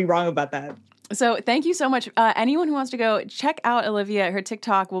cannot be wrong about that. So thank you so much. Anyone who wants to go check out Olivia, her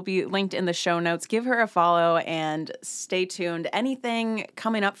TikTok will be linked in the show notes. Give her a follow and stay tuned. Anything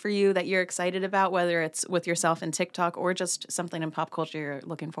coming up for you that you're excited about, whether it's with yourself in TikTok or just something in pop culture you're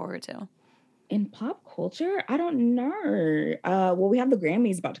looking forward to? In pop culture, I don't know. Well, we have the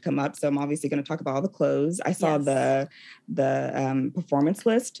Grammys about to come up, so I'm obviously going to talk about all the clothes. I saw the performance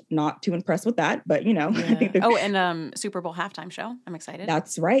list. Not too impressed with that, but you know, I think. And Super Bowl halftime show. I'm excited.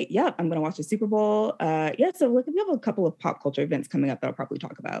 That's right. Yeah, I'm going to watch the Super Bowl. So look, we have a couple of pop culture events coming up that I'll probably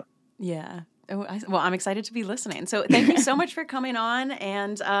talk about. Yeah. Well, I'm excited to be listening. So thank you so much for coming on.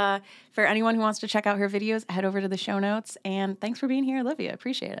 And for anyone who wants to check out her videos, head over to the show notes. And thanks for being here, Olivia.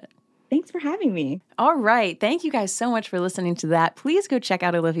 Appreciate it. Thanks for having me. All right. Thank you guys so much for listening to that. Please go check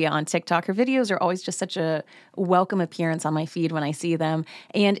out Olivia on TikTok. Her videos are always just such a welcome appearance on my feed when I see them.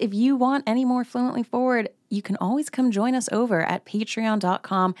 And if you want any more Fluently Forward, you can always come join us over at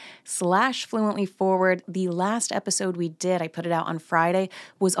patreon.com/fluentlyforward. The last episode we did, I put it out on Friday,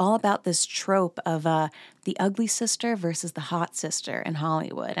 was all about this trope of the ugly sister versus the hot sister in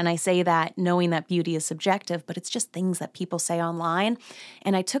Hollywood. And I say that knowing that beauty is subjective, but it's just things that people say online.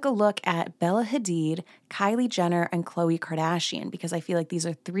 And I took a look at Bella Hadid, Kylie Jenner, and Khloe Kardashian because I feel like these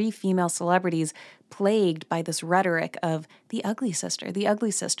are three female celebrities plagued by this rhetoric of the ugly sister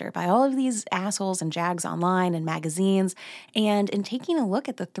by all of these assholes and jags online and magazines. And in taking a look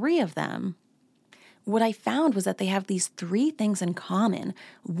at the three of them, what I found was that they have these three things in common.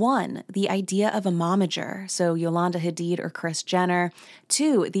 One, the idea of a momager, so Yolanda Hadid or Kris Jenner.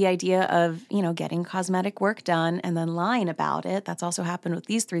 Two, the idea of, getting cosmetic work done and then lying about it. That's also happened with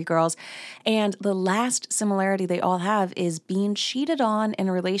these three girls. And the last similarity they all have is being cheated on in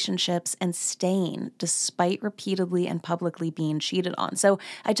relationships and staying despite repeatedly and publicly being cheated on. So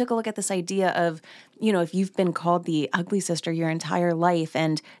I took a look at this idea of, if you've been called the ugly sister your entire life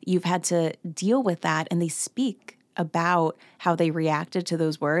and you've had to deal with that, and they speak about how they reacted to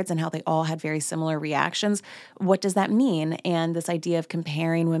those words and how they all had very similar reactions. What does that mean? And this idea of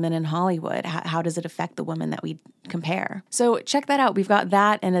comparing women in Hollywood, how does it affect the women that we compare? So check that out. We've got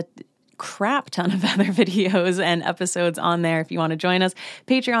that and a crap ton of other videos and episodes on there if you want to join us.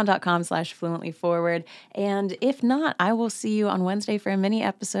 Patreon.com/fluentlyforward. And if not, I will see you on Wednesday for a mini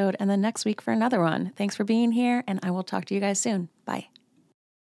episode and then next week for another one. Thanks for being here, and I will talk to you guys soon. Bye.